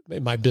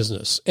my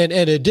business? And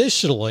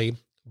additionally,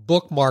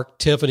 bookmark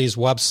Tiffany's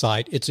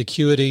website. It's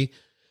Acuity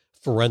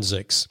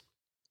Forensics.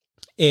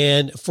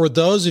 And for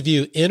those of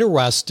you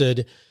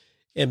interested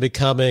in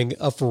becoming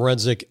a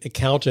forensic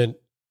accountant,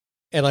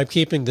 and I'm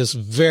keeping this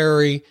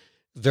very,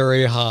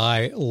 very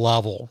high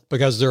level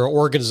because there are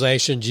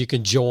organizations you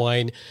can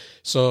join.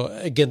 So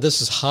again,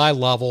 this is high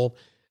level.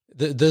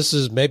 This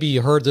is, maybe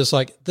you heard this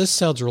like, this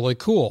sounds really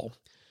cool.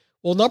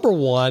 Well, number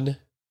one,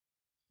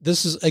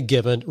 this is a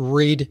given.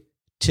 Read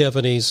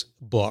Tiffany's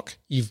book.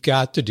 You've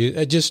got to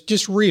do,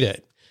 just read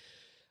it.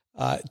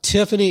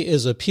 Tiffany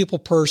is a people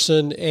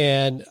person.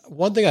 And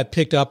one thing I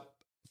picked up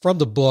from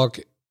the book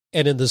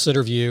and in this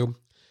interview,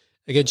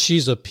 again,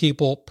 she's a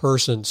people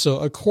person. So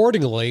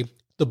accordingly,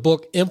 the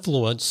book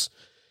Influence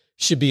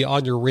should be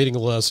on your reading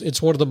list.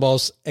 It's one of the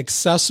most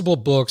accessible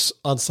books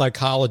on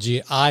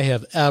psychology I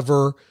have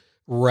ever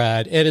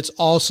read. And it's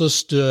also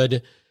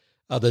stood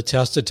the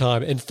test of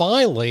time. And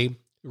finally,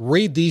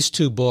 read these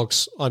two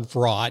books on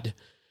fraud.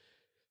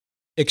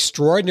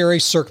 Extraordinary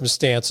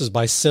Circumstances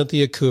by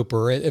Cynthia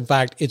Cooper. In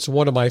fact, it's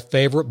one of my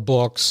favorite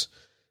books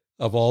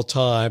of all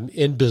time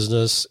in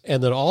business.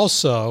 And then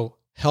also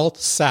Health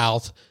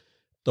South,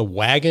 The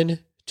Wagon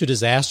to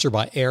Disaster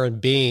by Aaron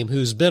Beam,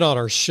 who's been on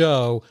our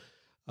show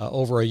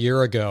over a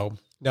year ago.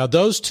 Now,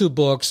 those two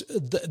books,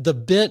 the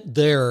bent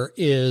there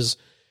is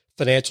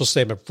financial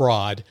statement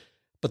fraud,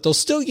 but they'll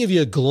still give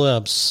you a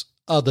glimpse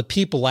of the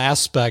people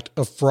aspect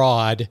of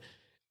fraud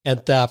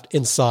and theft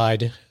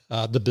inside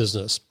the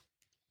business.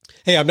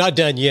 Hey, I'm not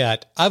done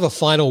yet. I have a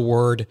final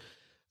word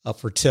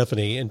for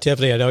Tiffany. And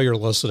Tiffany, I know you're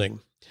listening.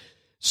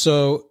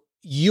 So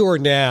you are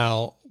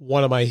now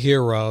one of my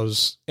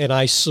heroes, and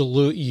I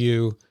salute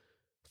you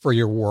for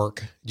your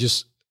work.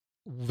 Just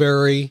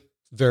very,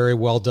 very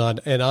well done.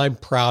 And I'm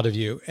proud of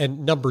you.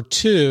 And number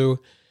two,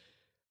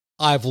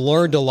 I've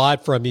learned a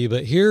lot from you,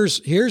 but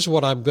here's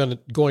what I'm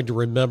going to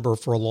remember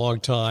for a long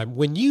time.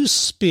 When you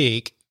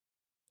speak,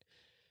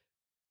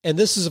 and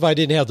this is if I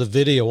didn't have the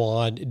video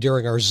on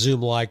during our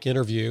Zoom-like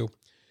interview,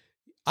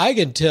 I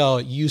can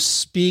tell you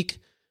speak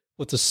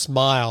with a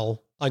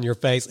smile on your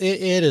face.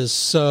 It is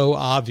so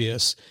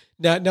obvious.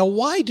 Now,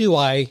 why do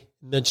I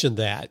mention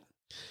that?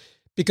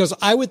 Because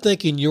I would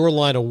think in your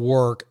line of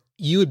work,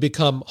 you would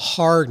become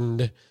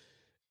hardened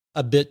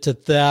a bit to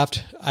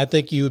theft. I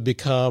think you would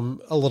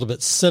become a little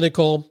bit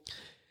cynical.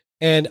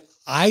 And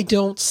I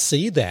don't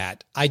see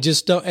that. I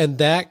just don't. And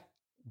that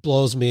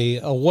blows me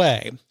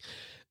away.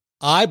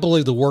 I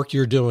believe the work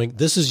you're doing,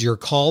 this is your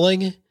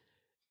calling,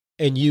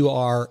 and you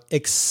are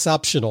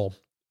exceptional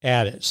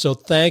at it. So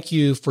thank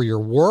you for your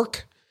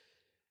work,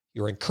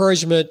 your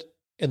encouragement,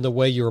 and the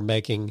way you're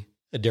making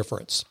a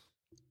difference.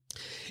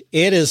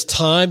 It is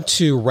time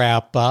to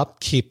wrap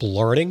up. Keep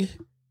learning,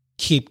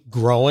 keep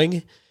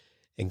growing,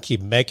 and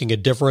keep making a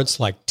difference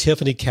like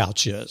Tiffany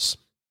Couch is.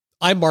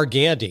 I'm Mark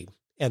Gandy,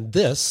 and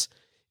this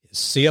is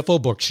CFO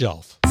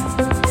Bookshelf.